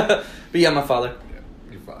right? But yeah, my father.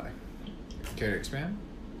 Your father. Care to expand?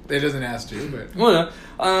 It doesn't ask you, but... Well,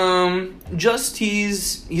 no. Just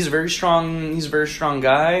he's a very strong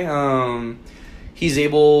guy. He's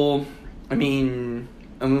able... I mean,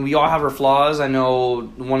 we all have our flaws. I know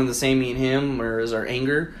one of the same, me and him, is our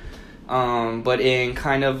anger. But in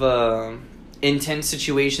kind of... intense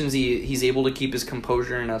situations, he's able to keep his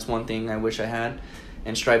composure, and that's one thing I wish I had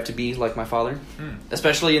and strive to be like my father.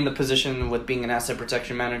 Especially in the position with being an asset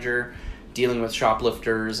protection manager, dealing with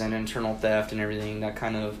shoplifters and internal theft and everything, that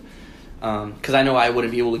kind of because I know I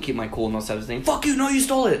wouldn't be able to keep my cool and those types of things. Fuck you, no, you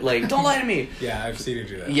stole it, like, don't lie to me. Yeah, I've seen you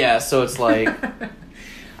do that. Yeah, so it's like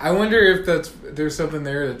I wonder if there's something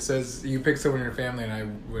there that says you pick someone in your family, and I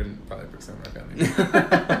wouldn't probably pick someone in my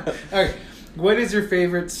family. Okay, what is your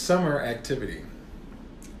favorite summer activity?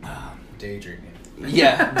 Day drinking.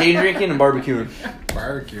 Yeah, day drinking and barbecuing.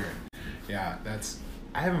 Barbecuing. Yeah,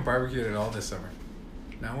 I haven't barbecued at all this summer.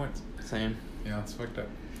 Not once. Same. Yeah, it's fucked up.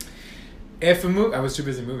 I was too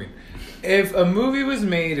busy moving. If a movie was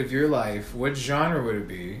made of your life, what genre would it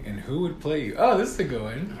be, and who would play you? Oh, this is a good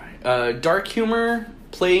one. Dark humor,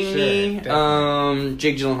 playing me, definitely.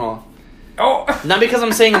 Jake Gyllenhaal. Oh! Not because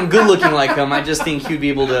I'm saying I'm good looking like him, I just think he'd be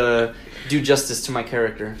able to do justice to my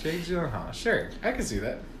character. Jake Gyllenhaal. Sure, I can see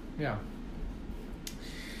that. Yeah.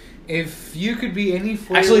 If you could be any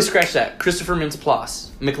flavor... Actually, scratch that. Christopher Mintz-Plasse,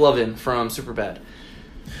 McLovin from Superbad.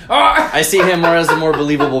 Oh! I see him more as a more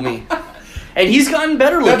believable me. And he's gotten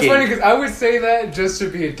better looking. That's funny, because I would say that just to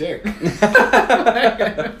be a dick.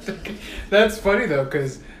 That's funny, though,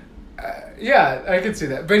 because... yeah, I could see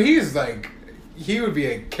that. But he's like... He would be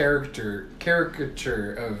a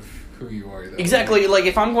caricature of who you are, though. Exactly. Like,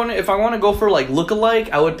 if I want to go for, like,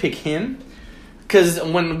 look-alike, I would pick him. Because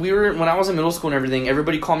when I was in middle school and everything,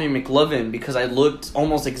 everybody called me McLovin because I looked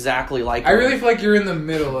almost exactly like him. I really feel like you're in the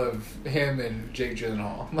middle of him and Jake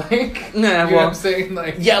Gyllenhaal. Like, nah, you know what I'm saying?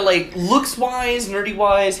 Like, yeah, like looks-wise,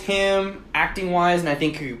 nerdy-wise, him, acting-wise, and I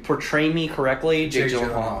think you portray me correctly, Jake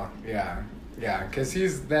Gyllenhaal. Yeah, because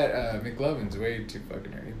he's that McLovin's way too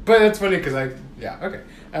fucking nerdy. But that's funny because okay,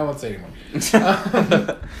 I won't say anymore.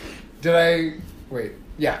 Wait.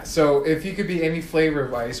 Yeah, so if you could be any flavor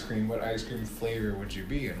of ice cream, what ice cream flavor would you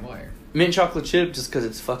be and why? Mint chocolate chip, just because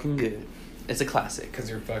it's fucking good. It's a classic. Because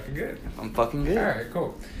you're fucking good. I'm fucking good. All right,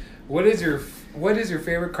 cool. What is your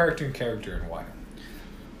favorite cartoon character and why?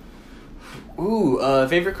 Ooh,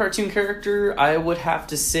 favorite cartoon character I would have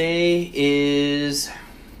to say is...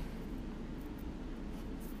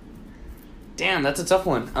 Damn, that's a tough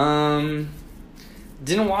one.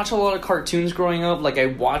 Didn't watch a lot of cartoons growing up. Like, I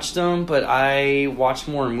watched them, but I watched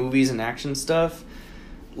more movies and action stuff.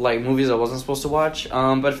 Like, movies I wasn't supposed to watch.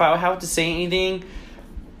 But if I have to say anything,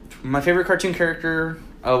 my favorite cartoon character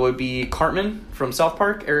would be Cartman from South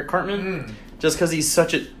Park, Eric Cartman. Just because he's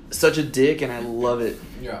such a dick, and I love it.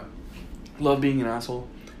 Yeah. Love being an asshole.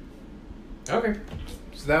 Okay.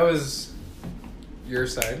 So that was your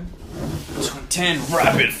side. 10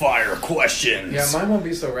 rapid fire questions. Yeah, mine won't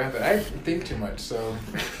be so rapid. I think too much, so...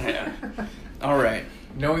 Yeah. All right.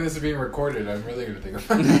 Knowing this is being recorded, I'm really going to think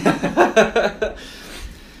about it.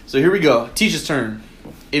 So here we go. Teach's turn.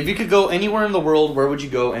 If you could go anywhere in the world, where would you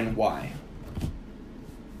go and why?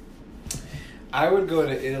 I would go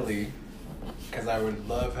to Italy because I would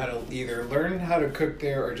love how to either learn how to cook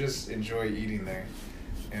there or just enjoy eating there.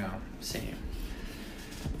 Yeah. Same.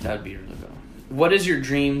 That'd be really cool. What is your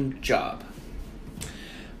dream job?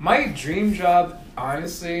 My dream job,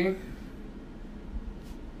 honestly...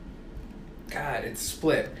 God, it's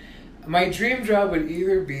split. My dream job would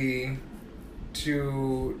either be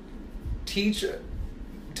to teach,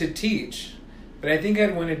 but I think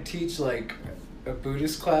I'd want to teach, like, a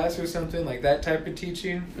Buddhist class or something, like that type of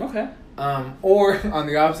teaching. Okay. Or, on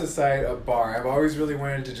the opposite side, a bar. I've always really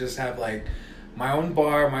wanted to just have, like, my own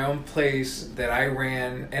bar, my own place that I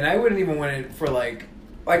ran, and I wouldn't even want it for, like,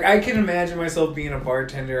 I can imagine myself being a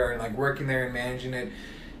bartender and, like, working there and managing it,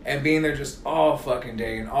 and being there just all fucking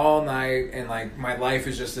day and all night, and, like, my life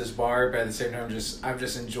is just this bar, but at the same time, I'm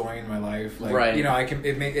just enjoying my life. Like, right. You know,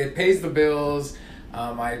 it pays the bills,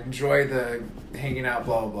 I enjoy the hanging out,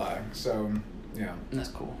 blah, blah, blah. So, yeah. That's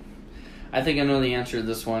cool. I think I know the answer to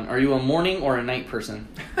this one. Are you a morning or a night person?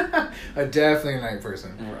 Definitely a night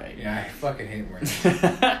person. Right. Yeah, I fucking hate mornings.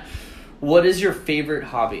 What is your favorite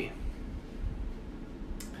hobby?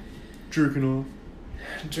 Jerking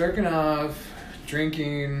off,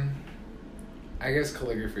 drinking, I guess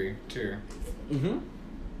calligraphy, too. Mm-hmm. There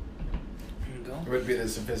you go. Would be the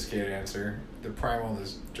sophisticated answer. The primal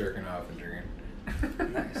is jerking off and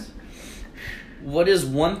drinking. Nice. What is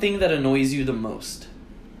one thing that annoys you the most?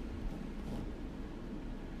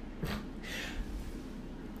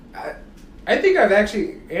 I think I've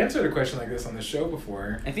actually answered a question like this on the show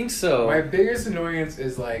before. I think so. My biggest annoyance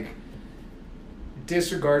is, like,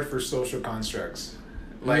 disregard for social constructs.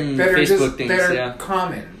 Like, that are Facebook just things, that are yeah.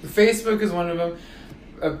 common. Facebook is one of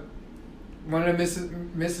them. One of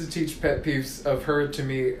Mrs. Teach pet peeves of her to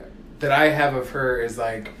me that I have of her is,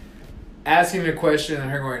 like, asking a question and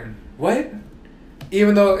her going, what?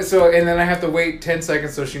 Even though, and then I have to wait 10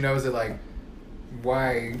 seconds so she knows that, like,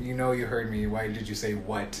 why, you heard me, why did you say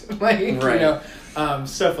what? Like, right.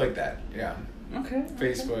 Stuff like that, yeah. Okay.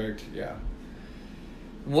 Facebook, yeah.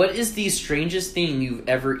 What is the strangest thing you've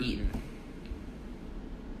ever eaten?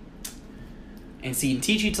 And see,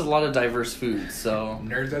 Teach eats a lot of diverse foods, so...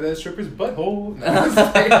 Nerds at that stripper's butthole. No,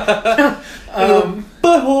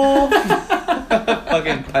 Butthole!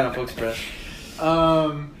 Fucking Pineapple Express.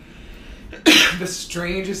 The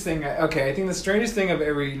strangest thing... I think the strangest thing I've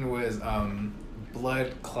ever eaten was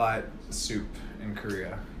blood clot soup in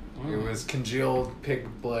Korea. It was congealed pig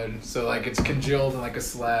blood. So, like, it's congealed in, like, a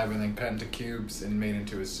slab and then cut into cubes and made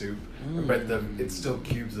into a soup. But it's still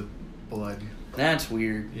cubes of blood. That's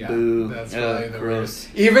weird. Yeah, Boo. that's probably the gross.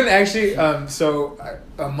 worst. Even actually, so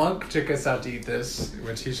a monk took us out to eat this,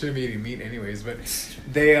 which he shouldn't be eating meat anyways. But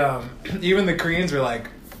they, even the Koreans were like,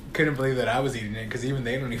 couldn't believe that I was eating it because even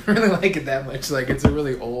they don't even really like it that much. Like it's a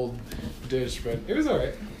really old dish, but it was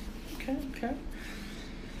alright. Okay.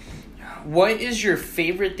 What is your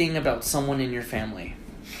favorite thing about someone in your family?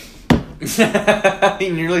 He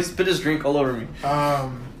nearly spit his drink all over me.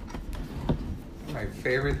 My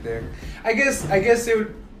favorite thing, I guess it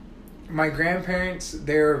would. My grandparents,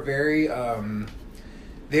 they're very,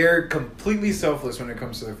 they're completely selfless when it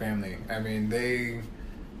comes to their family. I mean,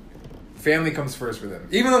 family comes first for them.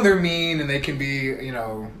 Even though they're mean and they can be,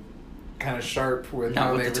 kind of sharp with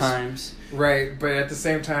Not with the times. Right, but at the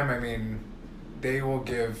same time, I mean, they will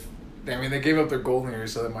give. I mean, they gave up their golden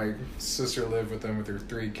years so that my sister lived with them with her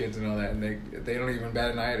 3 kids and all that, and they don't even bat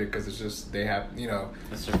an eye at it because it's just they have,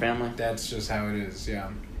 That's their family. That's just how it is, yeah.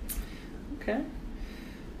 Okay.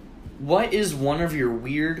 What is one of your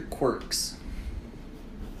weird quirks?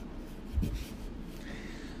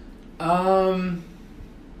 I feel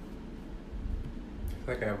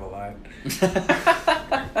like I have a lot.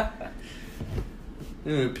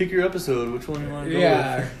 Pick your episode. Which one you want to go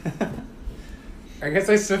Yeah. with? I guess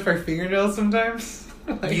I sniff my fingernails sometimes.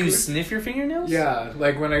 Do you sniff your fingernails? Yeah,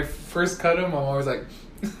 like when I first cut them, I'm always like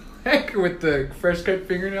with the fresh cut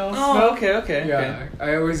fingernails. Oh, okay. Yeah,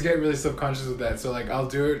 I always get really subconscious with that. So like I'll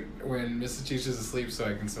do it when Mrs. Cheech is asleep so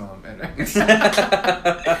I can smell them at night.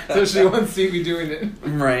 So she won't see me doing it.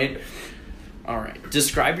 Right. All right.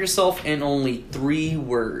 Describe yourself in only 3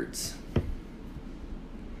 words.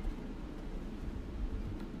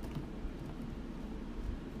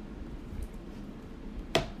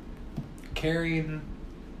 Caring,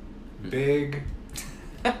 big,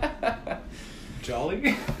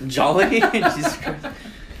 jolly. Jolly? Jesus Christ.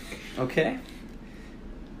 Okay.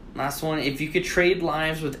 Last one. If you could trade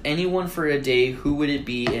lives with anyone for a day, who would it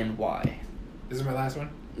be and why? This is my last one?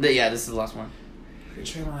 Yeah, this is the last one. If I could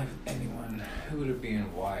trade my life with anyone, who would it be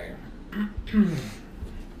and why?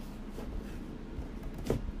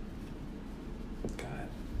 God.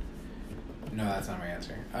 No, that's not my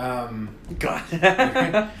answer. God.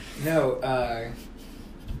 No, I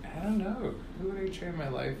don't know. Who would I trade my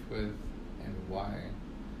life with and why?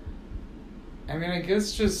 I mean, I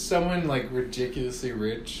guess just someone, like, ridiculously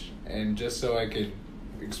rich, and just so I could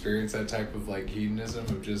experience that type of, like, hedonism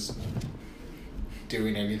of just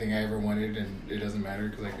doing anything I ever wanted, and it doesn't matter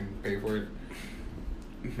because I can pay for it.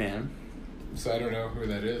 Man. So I don't know who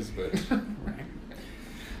that is, but... Right.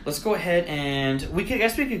 Let's go ahead and I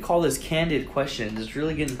guess we could call this candid questions. It's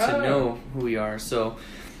really getting to know who we are. So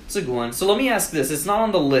it's a good one. So let me ask this. It's not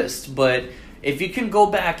on the list, but if you can go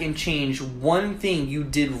back and change one thing you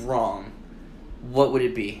did wrong, what would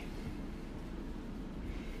it be?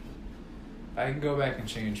 I can go back and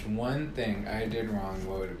change one thing I did wrong,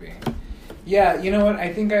 what would it be? Yeah, you know what?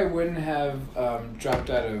 I think I wouldn't have dropped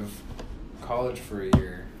out of college for a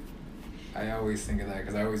year. I always think of that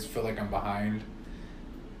because I always feel like I'm behind.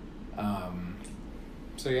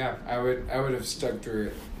 So yeah, I would have stuck through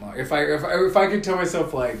it. If I could tell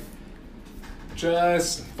myself like,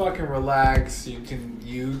 just fucking relax. You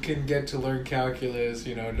can get to learn calculus.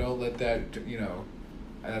 Don't let that.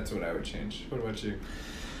 That's what I would change. What about you?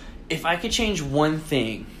 If I could change one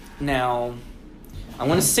thing, now, I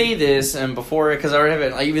want to say this, and before, because I already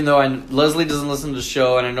have it, even though Leslie doesn't listen to the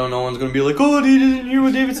show, and I know no one's going to be like, oh, you didn't hear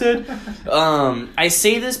what David said. I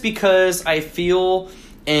say this because I feel,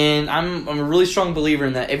 and I'm a really strong believer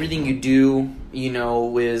in that everything you do,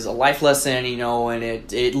 is a life lesson, and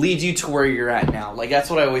it leads you to where you're at now. Like, that's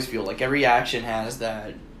what I always feel. Like, every action has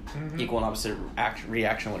that equal and opposite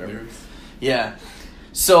reaction, whatever. Yeah.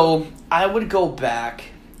 So, I would go back,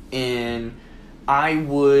 and I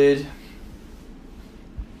would...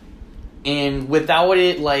 And without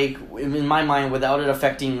it, like, in my mind, without it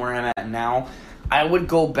affecting where I'm at now, I would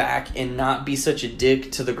go back and not be such a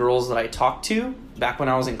dick to the girls that I talked to back when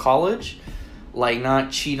I was in college. Like,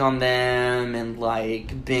 not cheat on them and,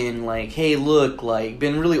 like, been like, hey, look, like,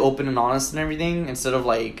 been really open and honest and everything instead of,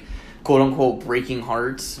 like, quote-unquote breaking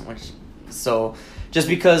hearts. So, just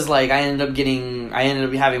because, like, I ended up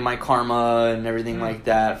having my karma and everything like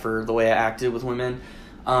that for the way I acted with women.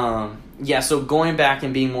 Yeah, so going back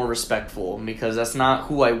and being more respectful, because that's not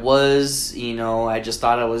who I was, you know, I just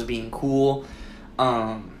thought I was being cool.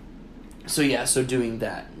 So yeah, so doing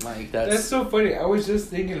that, like, That's so funny. I was just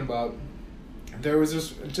thinking about, there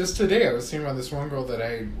was just today I was thinking about this one girl that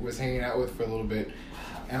I was hanging out with for a little bit,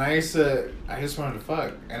 and I just wanted to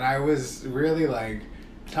fuck, and I was really, like,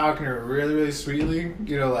 talking to her really, really sweetly,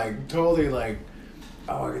 you know, like, totally, like,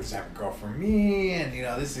 oh, I get this type of girl for me, and, you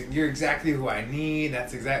know, you're exactly who I need,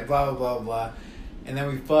 that's exactly, blah, blah, blah, blah. And then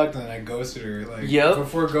we fucked, and then I ghosted her, like,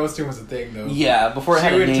 before ghosting was a thing, though. Yeah, before I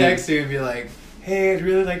had a name. She would text you and be like, hey, I'd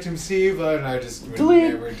really like to see you, but, and I just would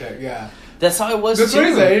Delete. never text, yeah. That's how it was, That's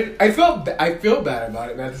too. what I feel bad about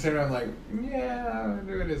it, but at the same time, I'm like, yeah,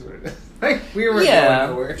 it is what it is. Like, we were going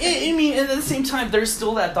nowhere. I mean, and at the same time, there's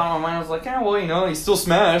still that thought in my mind. I was like, well, you know, he's still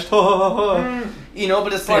smashed. You know,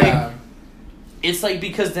 but it's like, it's like,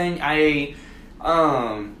 because then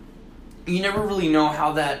you never really know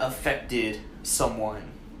how that affected someone.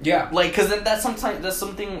 Yeah. Like, because that's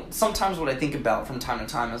sometimes what I think about from time to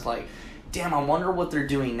time is like, damn, I wonder what they're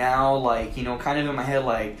doing now. Like, you know, kind of in my head,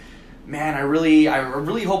 like, man, I really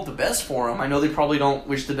hope the best for them. I know they probably don't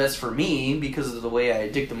wish the best for me because of the way I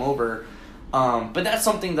dick them over. But that's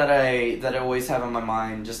something that I always have in my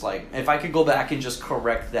mind. Just like, if I could go back and just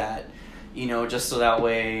correct that, you know, just so that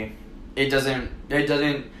way it doesn't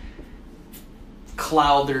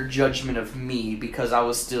cloud their judgment of me, because I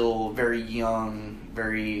was still very young,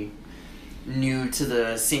 very new to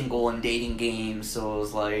the single and dating game. So it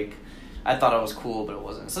was like, I thought I was cool, but it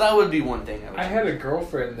wasn't. So that would be one thing. I had a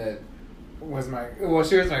girlfriend that was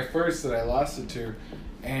she was my first that I lost it to,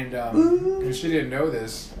 and she didn't know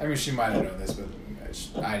this. I mean, she might have known this,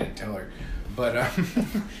 but I didn't tell her. But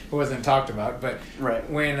it wasn't talked about. But right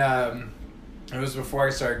when it was before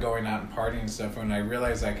I started going out and partying and stuff, when I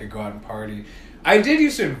realized I could go out and party. I did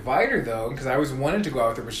used to invite her, though, because I always wanted to go out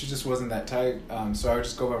with her, but she just wasn't that type. So I would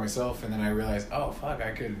just go by myself, and then I realized, oh, fuck, I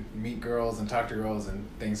could meet girls and talk to girls, and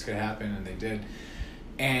things could happen, and they did.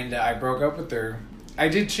 And I broke up with her. I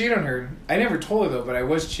did cheat on her. I never told her, though, but I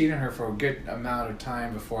was cheating on her for a good amount of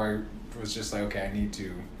time before I was just like, okay, I need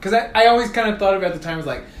to. Because I always kind of thought about it at the time, was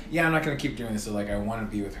like, yeah, I'm not going to keep doing this, so, like, I want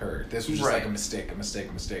to be with her. This was just, like, a mistake.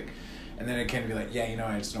 And then it can be like, yeah, you know,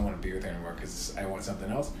 I just don't want to be with her anymore because I want something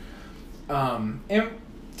else. And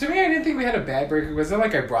to me, I didn't think we had a bad breakup. It's not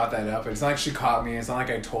like I brought that up. It's not like she caught me. It's not like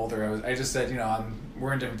I told her. I just said, you know,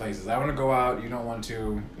 we're in different places. I want to go out. You don't want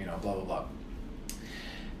to, you know, blah, blah, blah.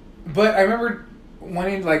 But I remember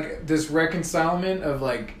wanting, like, this reconcilement of,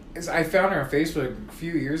 like, I found her on Facebook a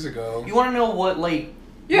few years ago. You want to know what, like,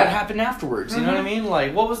 what happened afterwards, you know what I mean?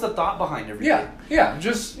 Like, what was the thought behind everything? Yeah,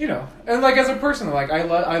 just, you know, and, like, as a person, like,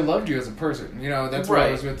 I loved you as a person, you know, that's why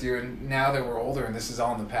I was with you, and now that we're older and this is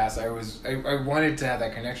all in the past, I wanted to have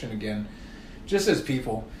that connection again, just as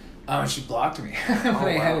people. She blocked me when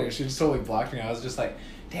I had her. She just totally blocked me. I was just like,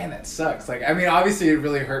 damn, that sucks. Like, I mean, obviously it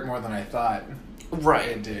really hurt more than I thought. Right.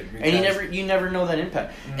 It did. And you never know that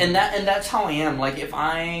impact. And that's how I am. Like, if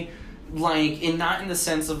I, like, and not in the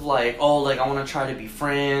sense of, like, oh, like, I want to try to be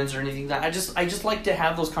friends or anything like that. I just like to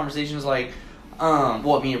have those conversations, like,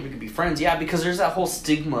 well, I mean, we could be friends, yeah, because there's that whole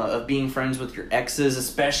stigma of being friends with your exes,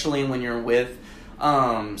 especially when you're with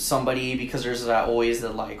somebody, because there's that always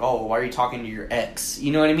that, like, oh, why are you talking to your ex?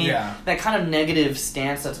 You know what I mean? Yeah. That kind of negative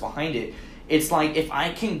stance that's behind it. It's like, if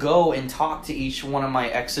I can go and talk to each one of my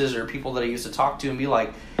exes or people that I used to talk to and be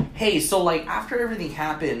like, hey, so, like, after everything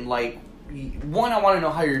happened, like, one, I want to know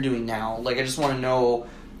how you're doing now. Like, I just want to know,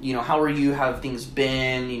 you know, how are you? How have things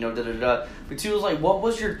been? You know, da-da-da. But two is like, what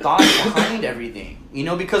was your thought behind everything? You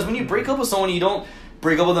know, because when you break up with someone, you don't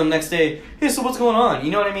break up with them the next day, hey, so what's going on? You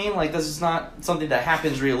know what I mean? Like, this is not something that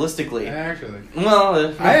happens realistically. Actually.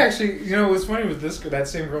 Well, I actually, you know, what's funny with that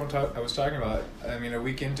same girl I was talking about, I mean, a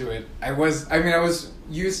week into it, I was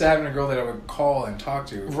used to having a girl that I would call and talk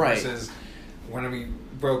to. Right. Versus when we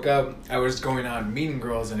broke up, I was going out and meeting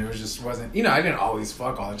girls, and it wasn't, you know, I didn't always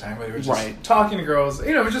fuck all the time, but it was just talking to girls.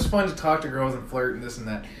 You know, it was just fun to talk to girls and flirt and this and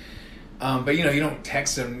that. But, you know, you don't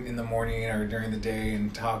text them in the morning or during the day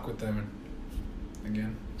and talk with them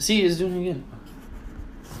again. See, he's doing it again.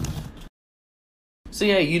 So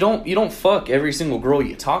yeah, you don't fuck every single girl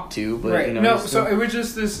you talk to, but right. You know. No, so it was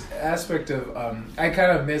just this aspect of I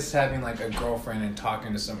kind of miss having like a girlfriend and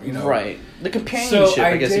talking to someone, you know. Right. The companionship, so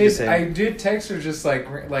I guess you could say. I did text her just like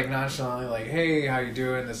nonchalantly, like, hey, how you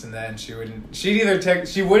doing, this and that, and she wouldn't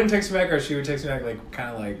text me back, or she would text me back like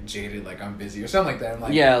kind of like jaded, like I'm busy or something like that. I'm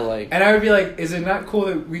like, yeah, like. And I would be like, is it not cool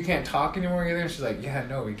that we can't talk anymore either? And she's like, yeah,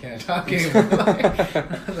 no, we can't talk anymore.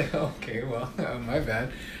 I was like, okay, well, my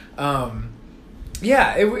bad.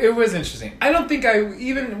 Yeah, it was interesting. I don't think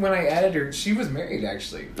even when I added her, she was married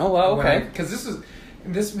actually. Oh wow, okay. Because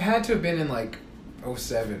this had to have been in like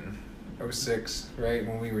 07, 06, right,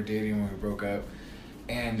 when we were dating, when we broke up.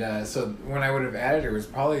 And so when I would have added her, it was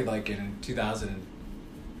probably like in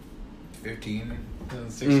 2015,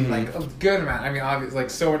 2016, like a good amount. I mean, obviously,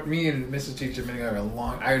 like, so me and Mrs. Teach have been together a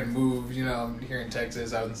long. I had moved, here in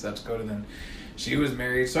Texas. I was in South Dakota then. She was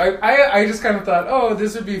married, so I just kind of thought, oh,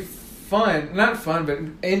 this would be fun, not fun, but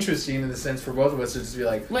interesting in the sense for both of us to just be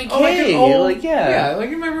like, hey, yeah, like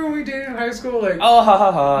remember when we dated in high school, like, oh, ha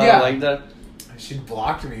ha ha, yeah, like that. She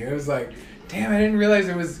blocked me. It was like, damn, I didn't realize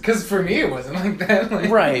it was, because for me it wasn't like that, like,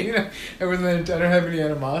 right? It wasn't. I don't have any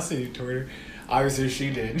animosity toward her. Obviously, she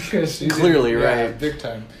did, because she clearly did, right, big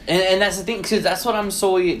time. And that's the thing, because that's what I'm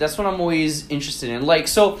always interested in. Like,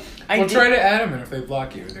 so try to add them in if they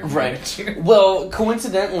block you. Right. Well,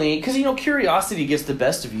 coincidentally, because curiosity gets the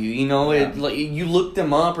best of you. It, like, you look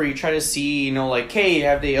them up or you try to see, like, hey,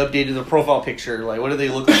 have they updated their profile picture? Like, what do they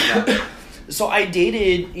look like now? So I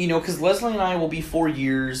dated, because Leslie and I will be 4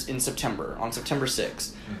 years in September, on September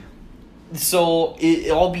 6th. So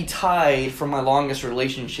I'll be tied from my longest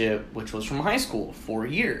relationship, which was from high school, 4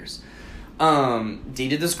 years.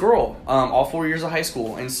 Dated this girl, all 4 years of high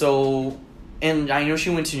school. And I know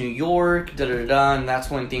she went to New York, and that's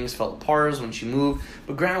when things fell apart, when she moved.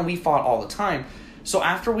 But granted, we fought all the time. So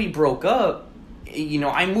after we broke up,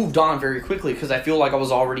 I moved on very quickly because I feel like I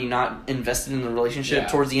was already not invested in the relationship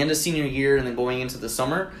towards the end of senior year and then going into the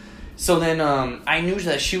summer. So then I knew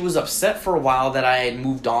that she was upset for a while that I had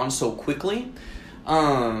moved on so quickly.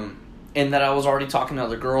 And that I was already talking to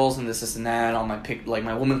other girls and this and that on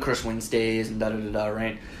my Woman Crush Wednesdays and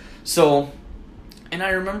right? So, and I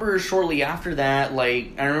remember shortly after that,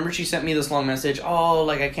 like, I remember she sent me this long message, oh,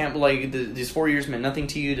 like, I can't, like, these 4 years meant nothing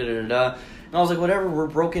to you, And I was like, whatever, we're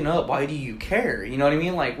broken up, why do you care? You know what I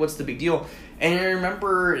mean? Like, what's the big deal? And I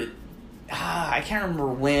remember, I can't remember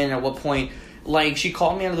when, at what point, like, she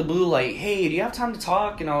called me out of the blue, like, hey, do you have time to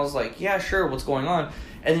talk? And I was like, yeah, sure, what's going on?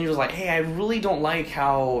 And then she was like, hey, I really don't like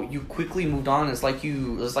how you quickly moved on. It's like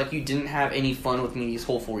you didn't have any fun with me these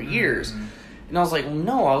whole 4 years. Mm-hmm. And I was like, well,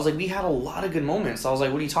 no. I was like, we had a lot of good moments. I was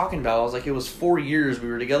like, what are you talking about? I was like, it was 4 years. We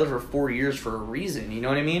were together for 4 years for a reason. You know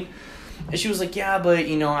what I mean? And she was like, yeah, but,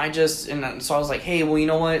 so I was like, hey, well, you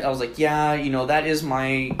know what? I was like, yeah, that is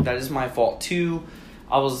my fault too.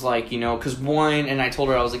 I was like, because and I told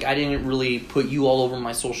her, I was like, I didn't really put you all over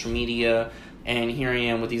my social media, and here I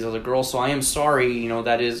am with these other girls, so I am sorry,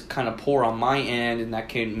 that is kind of poor on my end, and that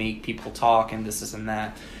can make people talk, and this and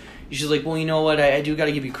that. She's like, well, you know what, I do got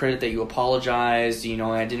to give you credit that you apologized,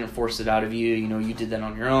 I didn't force it out of you, you did that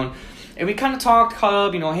on your own. And we kind of talked,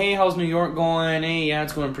 caught up, hey, how's New York going? Hey, yeah,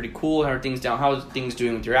 it's going pretty cool. How are things down? How are things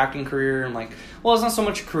doing with your acting career? I'm like, well, it's not so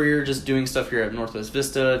much a career, just doing stuff here at Northwest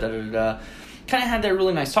Vista, Kind of had that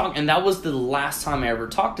really nice talk, and that was the last time I ever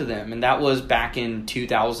talked to them, and that was back in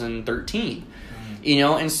 2013,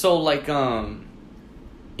 and so, like, and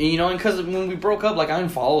because when we broke up, like, I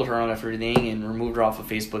unfollowed her on everything and removed her off of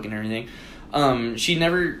Facebook and everything.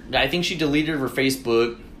 I think she deleted her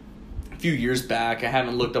Facebook a few years back. I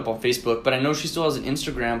haven't looked up on Facebook, but I know she still has an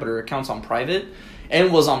Instagram, but her account's on private,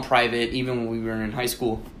 and was on private even when we were in high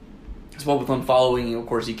school. As well, with unfollowing, of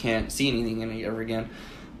course, you can't see anything ever again.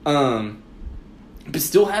 But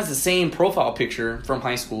still has the same profile picture from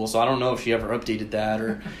high school, so I don't know if she ever updated that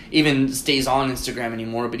or even stays on Instagram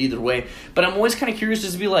anymore, but either way. But I'm always kind of curious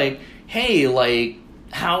just to be like, hey, like,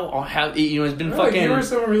 how it's been fucking... You were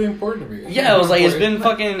someone really important to me. Yeah, I was like,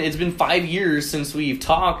 it's been 5 years since we've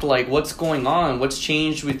talked, like, what's going on? What's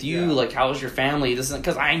changed with you? Yeah. Like, how's your family?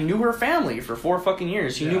 Because I knew her family for 4 fucking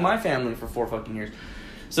years. She knew my family for 4 fucking years.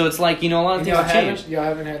 So it's like, a lot of things have changed. Y'all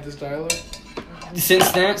haven't had this dialogue?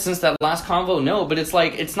 Since that last convo, no, but it's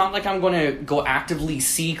like, it's not like I'm going to go actively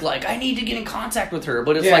seek, like, I need to get in contact with her,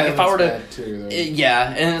 but it's like, if I were to,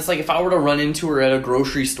 and it's like, if I were to run into her at a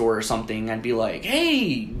grocery store or something, I'd be like,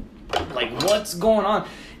 hey, like, what's going on?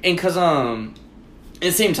 And because, at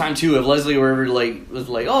the same time, too, if Leslie were ever, like, was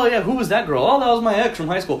like, oh, yeah, who was that girl? Oh, that was my ex from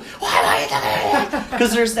high school.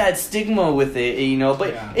 Because there's that stigma with it,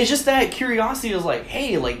 but it's just that curiosity is like,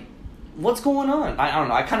 hey, like, what's going on? I don't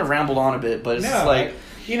know. I kind of rambled on a bit, but it's just like...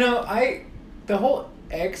 the whole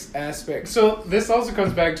ex aspect... So, this also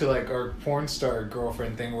comes back to, like, our porn star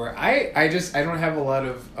girlfriend thing, where I don't have a lot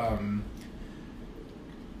of...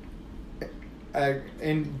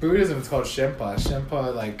 in Buddhism, it's called Shenpa.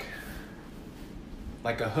 Shenpa, like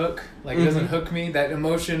a hook. Like, it doesn't hook me. That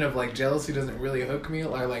emotion of, like, jealousy doesn't really hook me.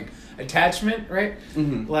 Or, like, attachment, right?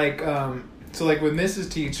 Mm-hmm. Like, so, like, with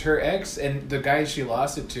Mrs. Teach, her ex and the guy she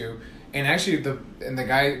lost it to... And actually, the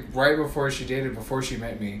guy right before she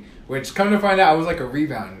met me, which come to find out, I was like a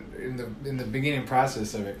rebound in the beginning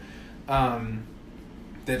process of it.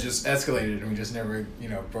 That just escalated, and we just never,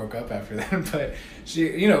 broke up after that. But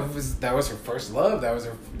she, that was her first love.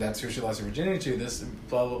 That's who she lost her virginity to. This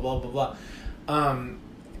blah blah blah blah blah,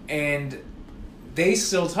 and they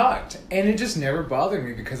still talked, and it just never bothered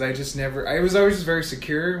me because I was always just very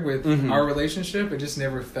secure with our relationship. It just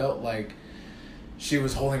never felt like she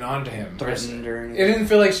was holding on to him. Threatened or anything. It didn't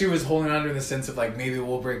feel like she was holding on to him in the sense of like maybe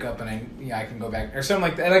we'll break up and I can go back or something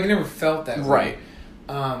like that. Like I never felt that right. way.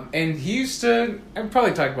 And he used to, I've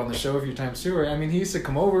probably talked about on the show a few times too, I mean, he used to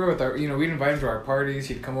come over with our, we'd invite him to our parties,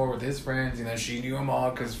 he'd come over with his friends, she knew them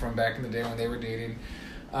all, because from back in the day when they were dating,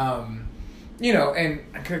 and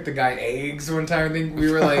I cooked the guy eggs one time, I think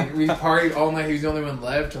we were like, we partied all night, he was the only one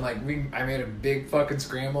left, and I made a big fucking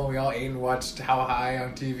scramble, and we all ate and watched How High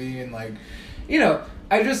on TV, and I've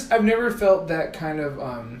never felt that kind of,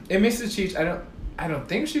 and Mrs. Cheech, I don't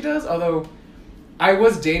think she does, although I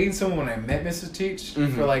was dating someone when I met Mrs. Teach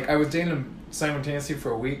for I was dating him simultaneously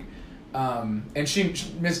for a week, and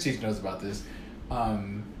Mrs. Teach knows about this.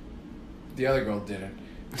 The other girl didn't,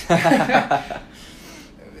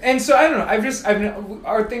 and so I don't know.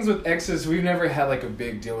 Our things with exes, we've never had a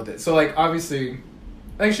big deal with it. So obviously,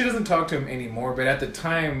 she doesn't talk to him anymore. But at the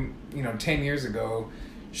time, 10 years ago,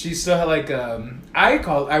 she still had I would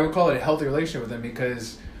call it a healthy relationship with him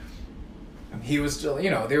because he was still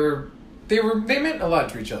they meant a lot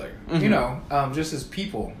to each other, just as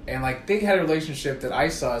people. And, they had a relationship that I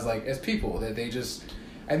saw as people. That they just...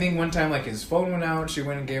 I think one time, his phone went out. She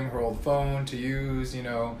went and gave him her old phone to use,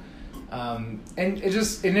 and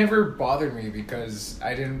it never bothered me because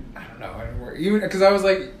I don't know. Even because I was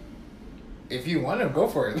like, if you want to, go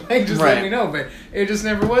for it. Just let me know. But it just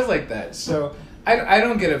never was like that. So... I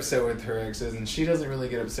don't get upset with her exes, and she doesn't really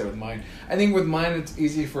get upset with mine. I think with mine, it's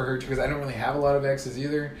easy for her because I don't really have a lot of exes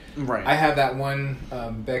either. Right. I have that one,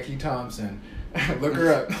 Becky Thompson. Look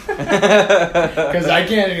her up. Because I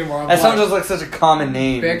can't anymore. That sounds just like such a common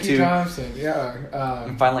name, Becky too. Thompson, yeah. You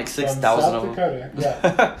can find 6,000 of them. Dakota,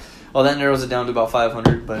 yeah. Well, that narrows it down to about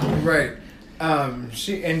 500, but... Right.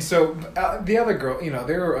 The other girl,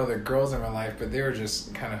 there were other girls in my life, but they were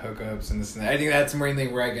just kind of hookups and this and that. I think that's mainly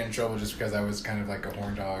where I get in trouble just because I was kind of like a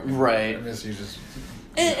horn dog. Right. I miss you just...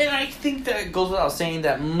 And I think that goes without saying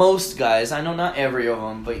that most guys, I know not every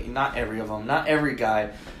guy,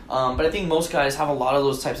 but I think most guys have a lot of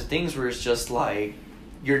those types of things where it's just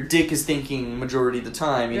your dick is thinking majority of the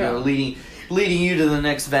time, leading you to the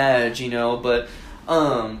next vag, but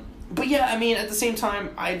yeah, I mean, at the same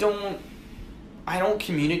time, I don't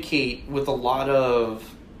communicate with a lot of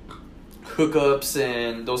hookups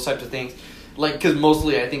and those types of things. Because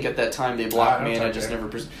mostly I think at that time they blocked me and I just never...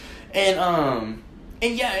 And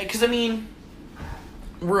yeah, because I mean,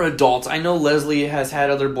 we're adults. I know Leslie has had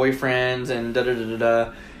other boyfriends and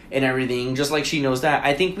da-da-da-da-da and everything, just like she knows that.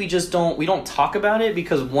 I think we don't talk about it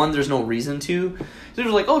because, one, there's no reason to. They're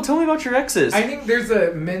like, oh, tell me about your exes. I think there's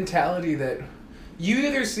a mentality that... You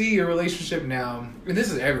either see your relationship now, and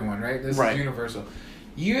this is everyone, right? This is universal.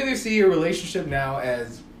 You either see your relationship now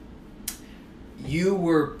as you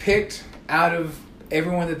were picked out of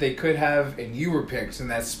everyone that they could have, and you were picked,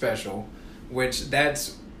 and that's special.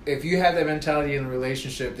 If you have that mentality in a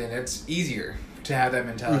relationship, then it's easier to have that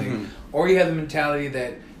mentality. Mm-hmm. Or you have the mentality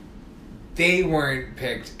that they weren't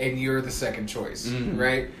picked, and you're the second choice,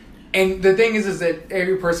 right? And the thing is that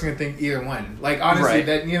every person can think either one. Honestly,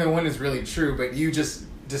 that neither one is really true, but you just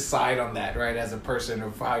decide on that, right, as a person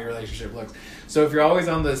of how your relationship looks. So if you're always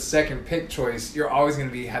on the second pick choice, you're always going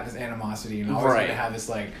to have this animosity and always going to have this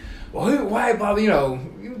well, why, Bob,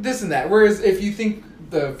 this and that. Whereas if you think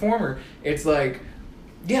the former, it's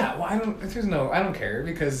yeah, well, I don't care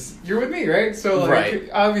because you're with me, right? So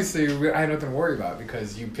obviously I have nothing to worry about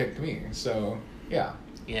because you picked me. So yeah.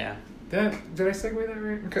 Yeah. Did I segue that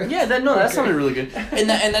right? Okay. Yeah, that sounded really good, and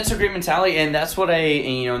that's a great mentality, and that's what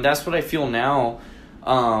I feel now,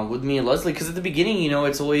 with me and Leslie. Because at the beginning,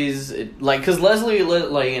 it's always because Leslie,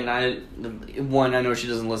 and I know she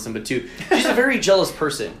doesn't listen, but two, she's a very jealous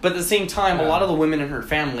person. But at the same time, a lot of the women in her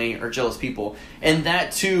family are jealous people, and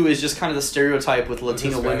that too is just kind of the stereotype with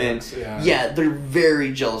Latino women. Yeah, they're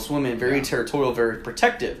very jealous women, very territorial, very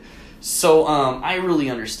protective. So I really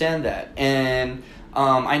understand that, and.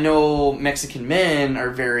 I know Mexican men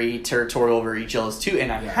are very territorial, very jealous too, and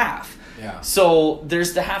I'm half. Yeah. So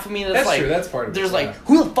there's the half of me that's true. That's part of it. There's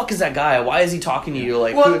who the fuck is that guy? Why is he talking to you?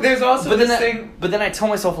 There's also thing. But then I tell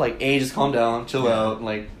myself hey, just calm down, chill out,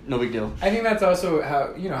 no big deal. I think that's also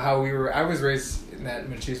how how we were. I was raised that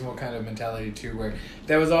machismo kind of mentality too, where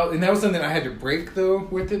that was all, and that was something I had to break though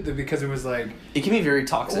with it, because it was like It can be very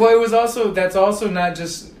toxic. well, it was also that's also not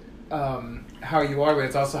just how you are, but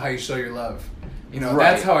it's also how you show your love. You know,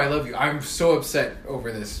 Right. that's how I love you. I'm so upset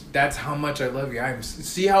over this. That's how much I love you.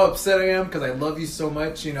 See how upset I am because I love you so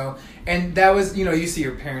much, you know. And that was, you know, you see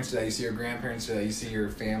your parents do that, you see your grandparents do that, you see your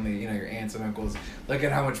family, you know, your aunts and uncles. Look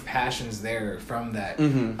at how much passion's there from that.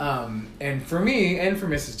 Mm-hmm. And for me, and for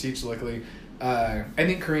Mrs. Teach, luckily, I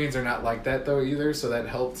think Koreans are not like that though either, so that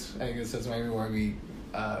helped. I guess that's maybe why we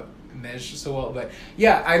mesh so well. But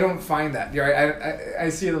yeah, I don't find that. You're right. I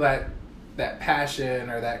see that passion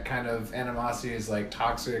or that kind of animosity is like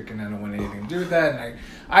toxic, and I don't want anything to do with that. And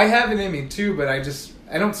I have it in me too, but I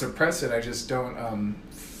don't suppress it. I just don't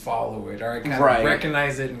follow it, or I kind Right. of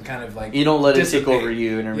recognize it and kind of like You don't let it dissipate. take over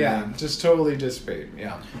you and everything. Yeah, just totally dissipate.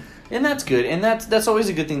 Yeah. And that's good. And that's always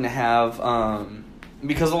a good thing to have.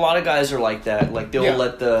 Because a lot of guys are like that. Like they'll Yeah.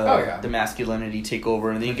 let the the masculinity take over,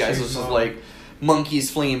 and then you guys are just Machismo. like monkeys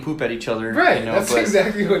flinging poop at each other. Right. You know? That's but,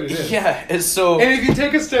 exactly what it is. Yeah. It's so. And if you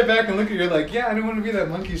take a step back and look at it, you're like, yeah, I don't want to be that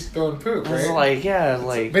monkey throwing poop, It's right? like, yeah,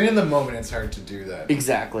 like. But in the moment, it's hard to do that.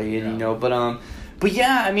 Exactly, and Yeah. you know, but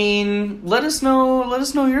yeah, I mean, let us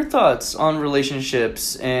know your thoughts on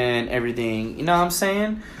relationships and everything. You know what I'm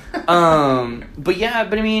saying? But yeah,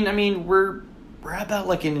 but I mean, we're about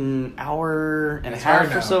like an hour and It's a half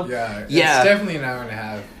hard or now. so. Yeah. It's Yeah. definitely an hour and a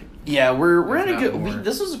half. Yeah, we're If at a not good. more.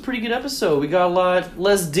 This was a pretty good episode. We got a lot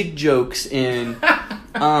less dick jokes in. But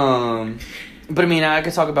I mean, I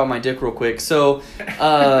could talk about my dick real quick. So,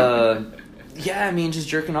 yeah, I mean, just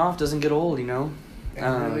jerking off doesn't get old, you know. It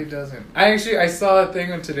really doesn't. I saw a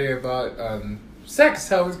thing on today about sex.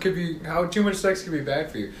 How too much sex could be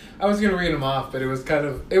bad for you. I was gonna read them off, but it was kind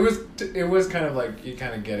of like you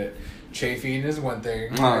kind of get it. Chafing is one thing.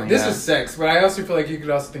 Oh, This yeah. is sex, but I also feel like you could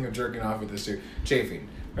also think of jerking off with this too. Chafing,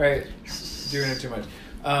 right? Doing it too much.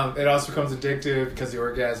 It also becomes addictive because the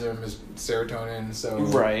orgasm is serotonin. So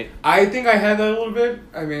Right. I think I had that a little bit.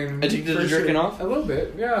 I mean, Addicted for to jerking off? A little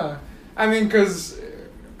bit, yeah. I mean, because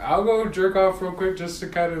I'll go jerk off real quick just to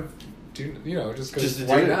kind of do, you know, just Just because to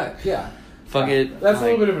why do it. not? Yeah. Fuck it. That's a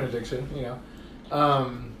like- little bit of an addiction, you know.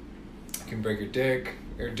 You can break your dick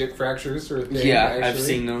or dick fractures or thing. Yeah, actually. I've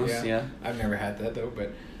seen those, yeah. I've never had that though,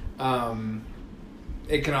 but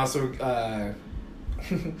it can also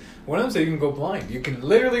one of them said you can go blind. You can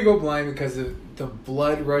literally go blind because the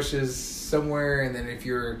blood rushes somewhere, and then if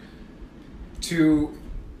you're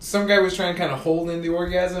some guy was trying to kind of hold in the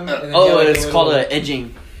orgasm. And then he had, like, it's a called little- a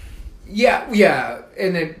edging yeah,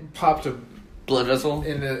 and it popped a blood vessel.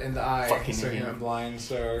 in the eye, Fucking so he idiot. went blind.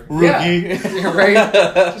 So Rookie. yeah, right.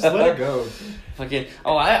 Just let it go. Fucking.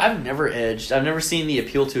 Oh, I've never edged. I've never seen the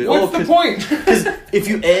appeal to it. What's the point? Because if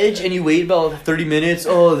you edge and you wait about 30 minutes,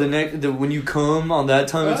 when you come on that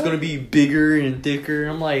time, it's gonna be bigger and thicker.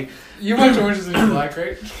 I'm like, You watch Orange is the New Black,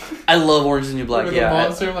 right? I love Orange is the New Black. With Yeah, the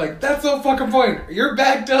monster, I'm like, that's no fucking point. You're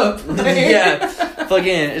backed up. yeah. Fucking.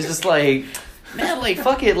 It's just like, man, like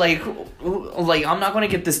fuck it, like I'm not gonna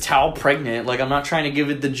get this towel pregnant. Like I'm not trying to give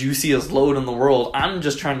it the juiciest load in the world. I'm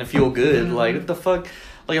just trying to feel good. Like what the fuck.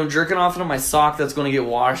 Like, I'm jerking off into my sock that's going to get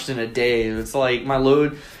washed in a day. It's like, my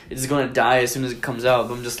load is going to die as soon as it comes out.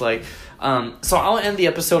 But I'm just like... so I'll end the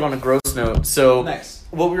episode on a gross note. So... Nice.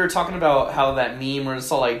 What we were talking about, how that meme where it's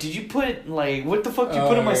all like, did you put, like... What the fuck did you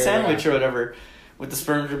put in my sandwich or whatever? With the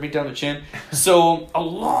sperm dripping down the chin. So, a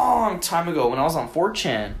long time ago, when I was on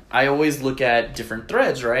 4chan, I always look at different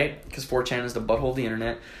threads, right? Because 4chan is the butthole of the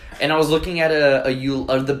internet. And I was looking at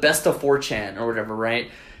the best of 4chan or whatever, right?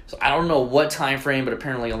 So I don't know what time frame, but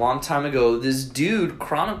apparently a long time ago, this dude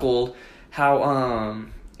chronicled how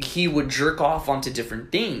he would jerk off onto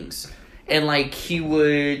different things. And like he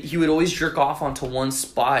would always jerk off onto one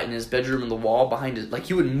spot in his bedroom and the wall behind it. Like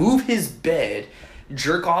he would move his bed,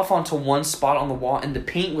 jerk off onto one spot on the wall, and the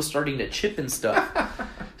paint was starting to chip and stuff.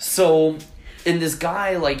 So, and this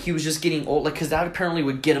guy, like, he was just getting old, like, because that apparently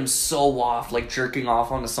would get him so off, like, jerking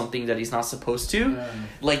off onto something that he's not supposed to.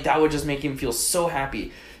 Like, that would just make him feel so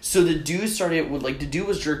happy. So the dude the dude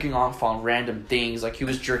was jerking off on random things. Like, he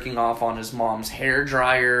was jerking off on his mom's hair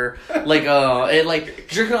dryer. Jerking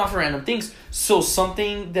off on random things. So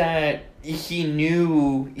something that he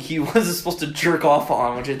knew he wasn't supposed to jerk off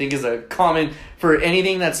on, which I think is a common, for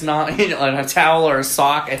anything that's not on a towel or a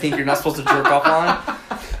sock, I think you're not supposed to jerk off on.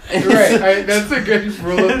 Right, that's a good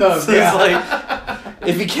rule of thumb. So it's like,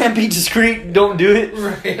 if you can't be discreet, don't do it.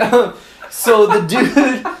 Right. So the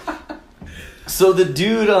dude,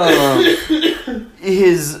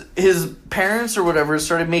 his parents or whatever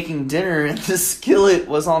started making dinner, and the skillet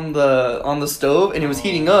was on the stove, and it was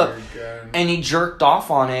heating up, and he jerked off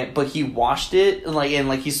on it, but he washed it,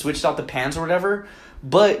 and he switched out the pans or whatever,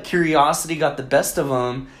 but curiosity got the best of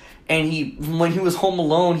him, and when he was home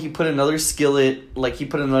alone, he put another skillet,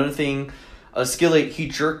 a skillet, he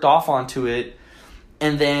jerked off onto it,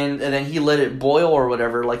 and then he let it boil or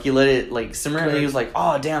whatever, he let it, simmer, and he was like,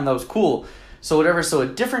 oh, damn, that was cool. So whatever, so a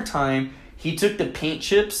different time, he took the paint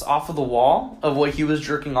chips off of the wall of what he was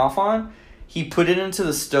jerking off on. He put it into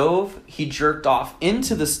the stove. He jerked off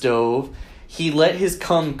into the stove. He let his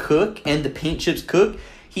cum cook and the paint chips cook.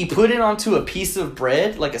 He put it onto a piece of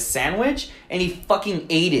bread, like a sandwich, and he fucking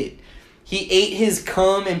ate it. He ate his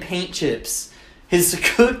cum and paint chips. His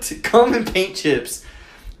cooked cum and paint chips.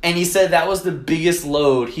 And he said that was the biggest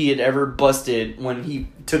load he had ever busted when he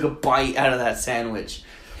took a bite out of that sandwich.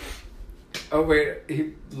 Oh, wait,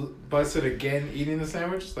 he busted again eating the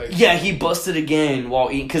sandwich? Yeah, he busted again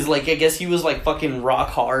while eating, because, I guess he was, fucking rock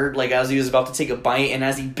hard, as he was about to take a bite, and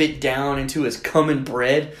as he bit down into his cum and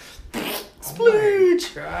bread,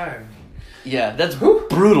 splooge! Oh, my God. Yeah, that's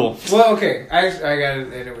brutal. Well, okay, I got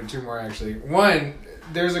to end it with two more, actually. One,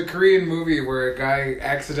 there's a Korean movie where a guy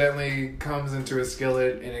accidentally comes into a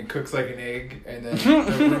skillet, and it cooks like an egg, and then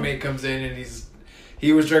the roommate comes in, and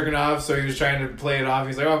he was jerking off, so he was trying to play it off.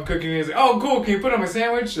 He's like, oh, I'm cooking. He's like, oh, cool, can you put it on my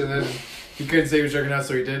sandwich? And then he couldn't say he was jerking off,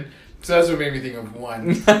 so he did. So that's what made me think of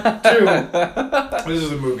one. Two, this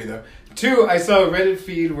is a movie, though. Two, I saw a Reddit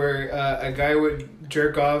feed where a guy would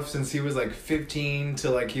jerk off since he was, 15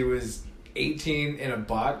 to, he was 18 in a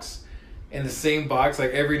box. In the same box,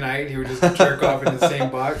 every night, he would just jerk off in the same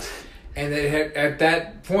box. And then at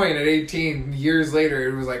that point, at 18, years later,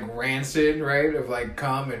 it was, rancid, right? Of,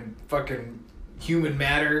 cum and fucking human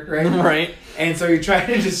matter, right? Right. And so he tried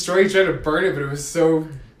to burn it, but it was so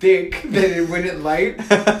thick that it wouldn't light.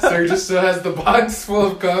 So he just still has the box full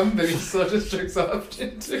of cum that he still just jerks off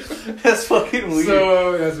into. That's fucking weird.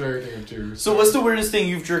 So that's what I think of too. So what's the weirdest thing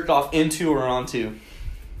you've jerked off into or onto?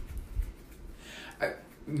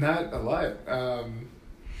 Not a lot.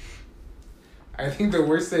 I think the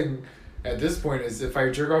worst thing at this point is if I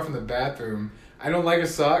jerk off in the bathroom, I don't like a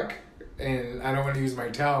sock. And I don't want to use my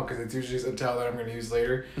towel because it's usually a towel that I'm going to use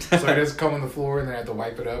later. So I just come on the floor and then I have to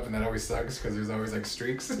wipe it up, and that always sucks because there's always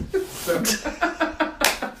streaks. So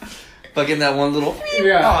Fucking that one little.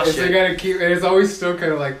 Yeah, oh, so you gotta keep. And it's always still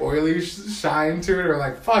kind of oily shine to it,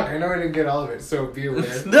 or fuck, I know I didn't get all of it. So be aware.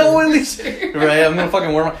 The oily shine. Right, I'm gonna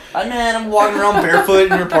fucking warm. Man, I'm walking around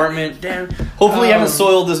barefoot in your apartment. Damn. Hopefully, you haven't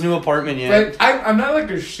soiled this new apartment yet. But I'm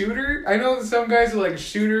not a shooter. I know some guys are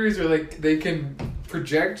shooters, or they can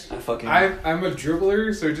project. I'm a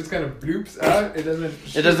dribbler, so it just kind of bloops out. It doesn't.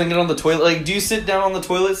 It doesn't get on the toilet. Do you sit down on the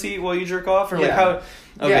toilet seat while you jerk off, or how?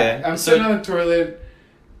 Okay, yeah, I'm sitting on the toilet.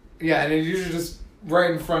 Yeah, and it's usually just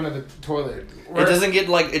right in front of the toilet. It doesn't get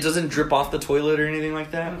it doesn't drip off the toilet or anything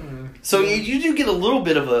like that. Mm-hmm. So you do get a little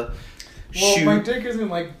bit of a. Well, my dick isn't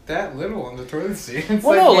that little on the toilet seat. It's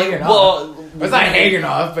hanging off. It's not hanging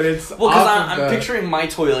off, but it's because I'm picturing my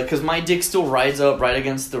toilet because my dick still rides up right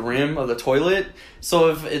against the rim of the toilet.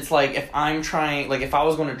 So if I'm trying if I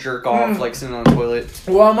was going to jerk off sitting on the toilet.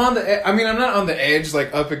 Well, I'm on the. I'm not on the edge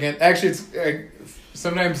up against. Actually, it's.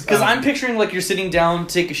 Sometimes because I'm picturing you're sitting down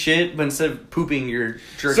to take a shit, but instead of pooping, you're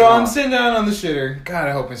jerking So off. I'm sitting down on the shitter. God,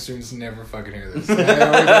 I hope my students never fucking hear this.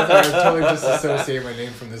 I totally disassociate my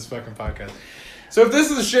name from this fucking podcast. So if this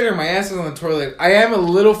is a shitter, my ass is on the toilet. I am a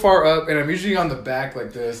little far up, and I'm usually on the back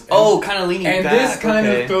like this. And, kind of leaning back. And this kind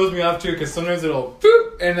of throws me off too, because sometimes it'll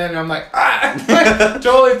boop, and then I'm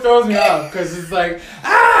totally throws me off, because it's what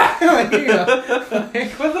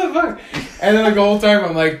the fuck? And then the whole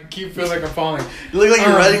time I'm keep feeling like I'm falling. You look like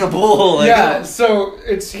you're riding a bull. Yeah, so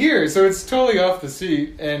it's here, so it's totally off the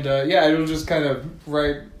seat, and it'll just kind of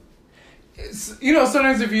sometimes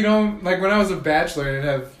if you don't when I was a bachelor, I'd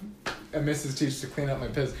have a Mrs. Teach to clean up my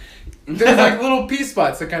piss. There's little pee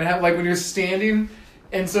spots that kind of have when you're standing,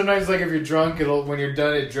 and sometimes if you're drunk, when you're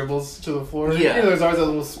done it dribbles to the floor. Yeah, there's always a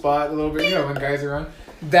little spot, a little bit. When guys are on,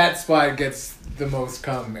 that spot gets the most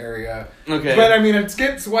cum area. Okay, but it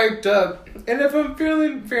gets wiped up, and if I'm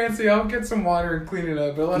feeling fancy, I'll get some water and clean it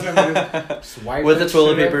up. But a lot of times I just wipe with the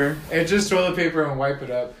toilet paper. And just toilet paper and wipe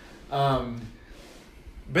it up.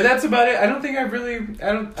 But that's about it. I don't think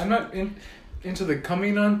I'm not into the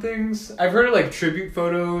coming on things. I've heard of tribute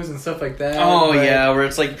photos and stuff like that. Oh yeah, where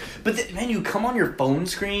it's man, you come on your phone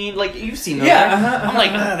screen, you've seen those. Yeah,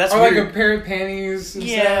 right? I'm that's or weird. A pair of panties. And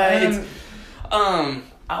stuff. It's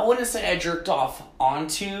I wouldn't say I jerked off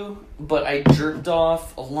onto, but I jerked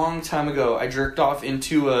off a long time ago. I jerked off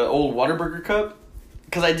into an old Whataburger cup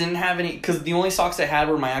because I didn't have any, because the only socks I had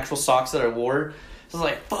were my actual socks that I wore. So I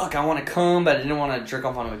was like, fuck, I want to come, but I didn't want to jerk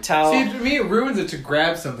off onto a towel. See, to me, it ruins it to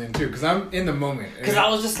grab something, too, because I'm in the moment. Because I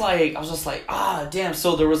was just like, ah, damn.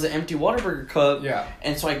 So there was an empty Whataburger cup. Yeah.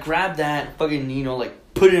 And so I grabbed that, fucking, you know,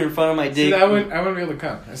 like, put it in front of my dick. See, I wouldn't be able to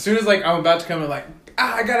come. As soon as, like, I'm about to come, I'm like,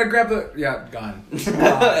 I gotta grab the... Yeah, gone.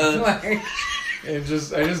 Like, I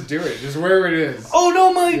just do it. Just wherever it is. Oh,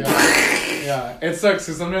 no, my... Yeah. It sucks,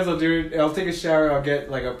 because sometimes I'll do it. I'll take a shower,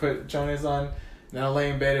 I'll put chones on, then I'll lay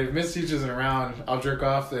in bed. If Miss Teach isn't around, I'll jerk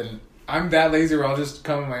off, then I'm that lazy where I'll just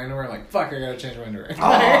come in my underwear and like, fuck, I gotta change my underwear.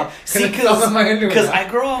 Oh, see, because I I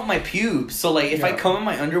grow out my pubes, so like if I come in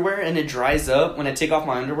my underwear and it dries up when I take off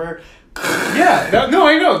my underwear. Yeah, I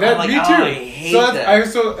know that. Like, me too. I hate that.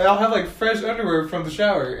 So I'll have like fresh underwear from the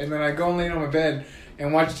shower, and then I go and lay on my bed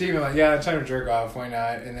and watch TV. I'm like, yeah, it's time to jerk off. Why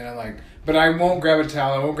not? And then I'm like, but I won't grab a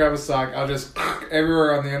towel. I won't grab a sock. I'll just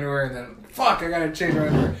everywhere on the underwear, and then fuck, I gotta change my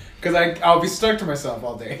underwear. Because I'll be stuck to myself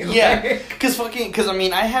all day. Yeah, because I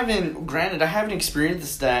mean, I haven't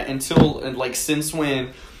experienced that until, like, since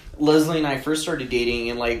when Leslie and I first started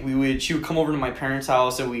dating, and, like, she would come over to my parents'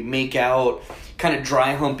 house, and we'd make out, kind of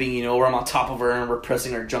dry humping, you know, where I'm on top of her, and we're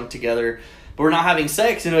pressing our junk together, but we're not having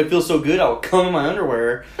sex, and it feels so good, I would come in my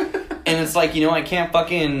underwear, and it's like, you know, I can't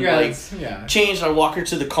fucking, change, I walk her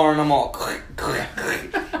to the car, and I'm all,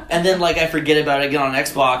 and then, like, I forget about it, I get on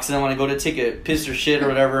Xbox, and then when I go to take a piss or shit or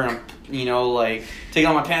whatever, and I'm, you know, like, taking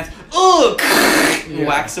off my pants,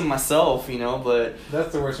 waxing myself, you know, but...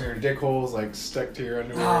 That's the worst when your dick hole's, like, stuck to your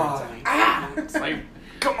underwear. It's like,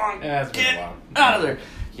 come on, yeah, get out of there.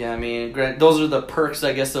 Yeah, I mean, those are the perks,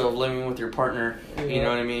 I guess, of living with your partner, you know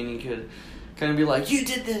what I mean? You could kind of be like, you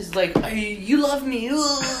did this, like, you love me,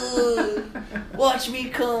 watch me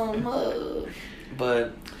come,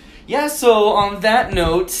 but... Yeah, so on that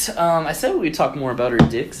note, I said we'd talk more about our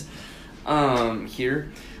dicks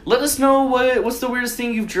here. Let us know what's the weirdest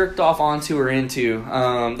thing you've jerked off onto or into.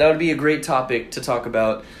 That would be a great topic to talk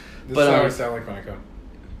about. This is how I sound like when I come.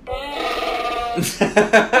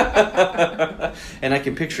 And I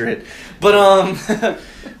can picture it. But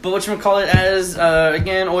whatchamacallit, as,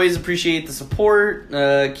 again, always appreciate the support.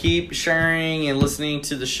 Keep sharing and listening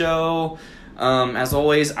to the show. As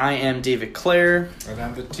always, I am David Clare. And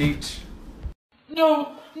I'm the Teach.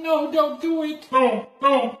 No, don't do it. No.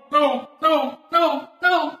 No,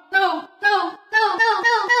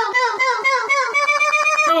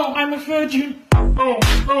 I'm a virgin. No.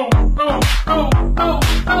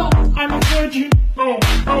 I'm a virgin. No.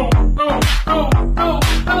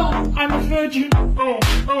 I'm a virgin.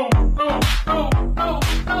 No.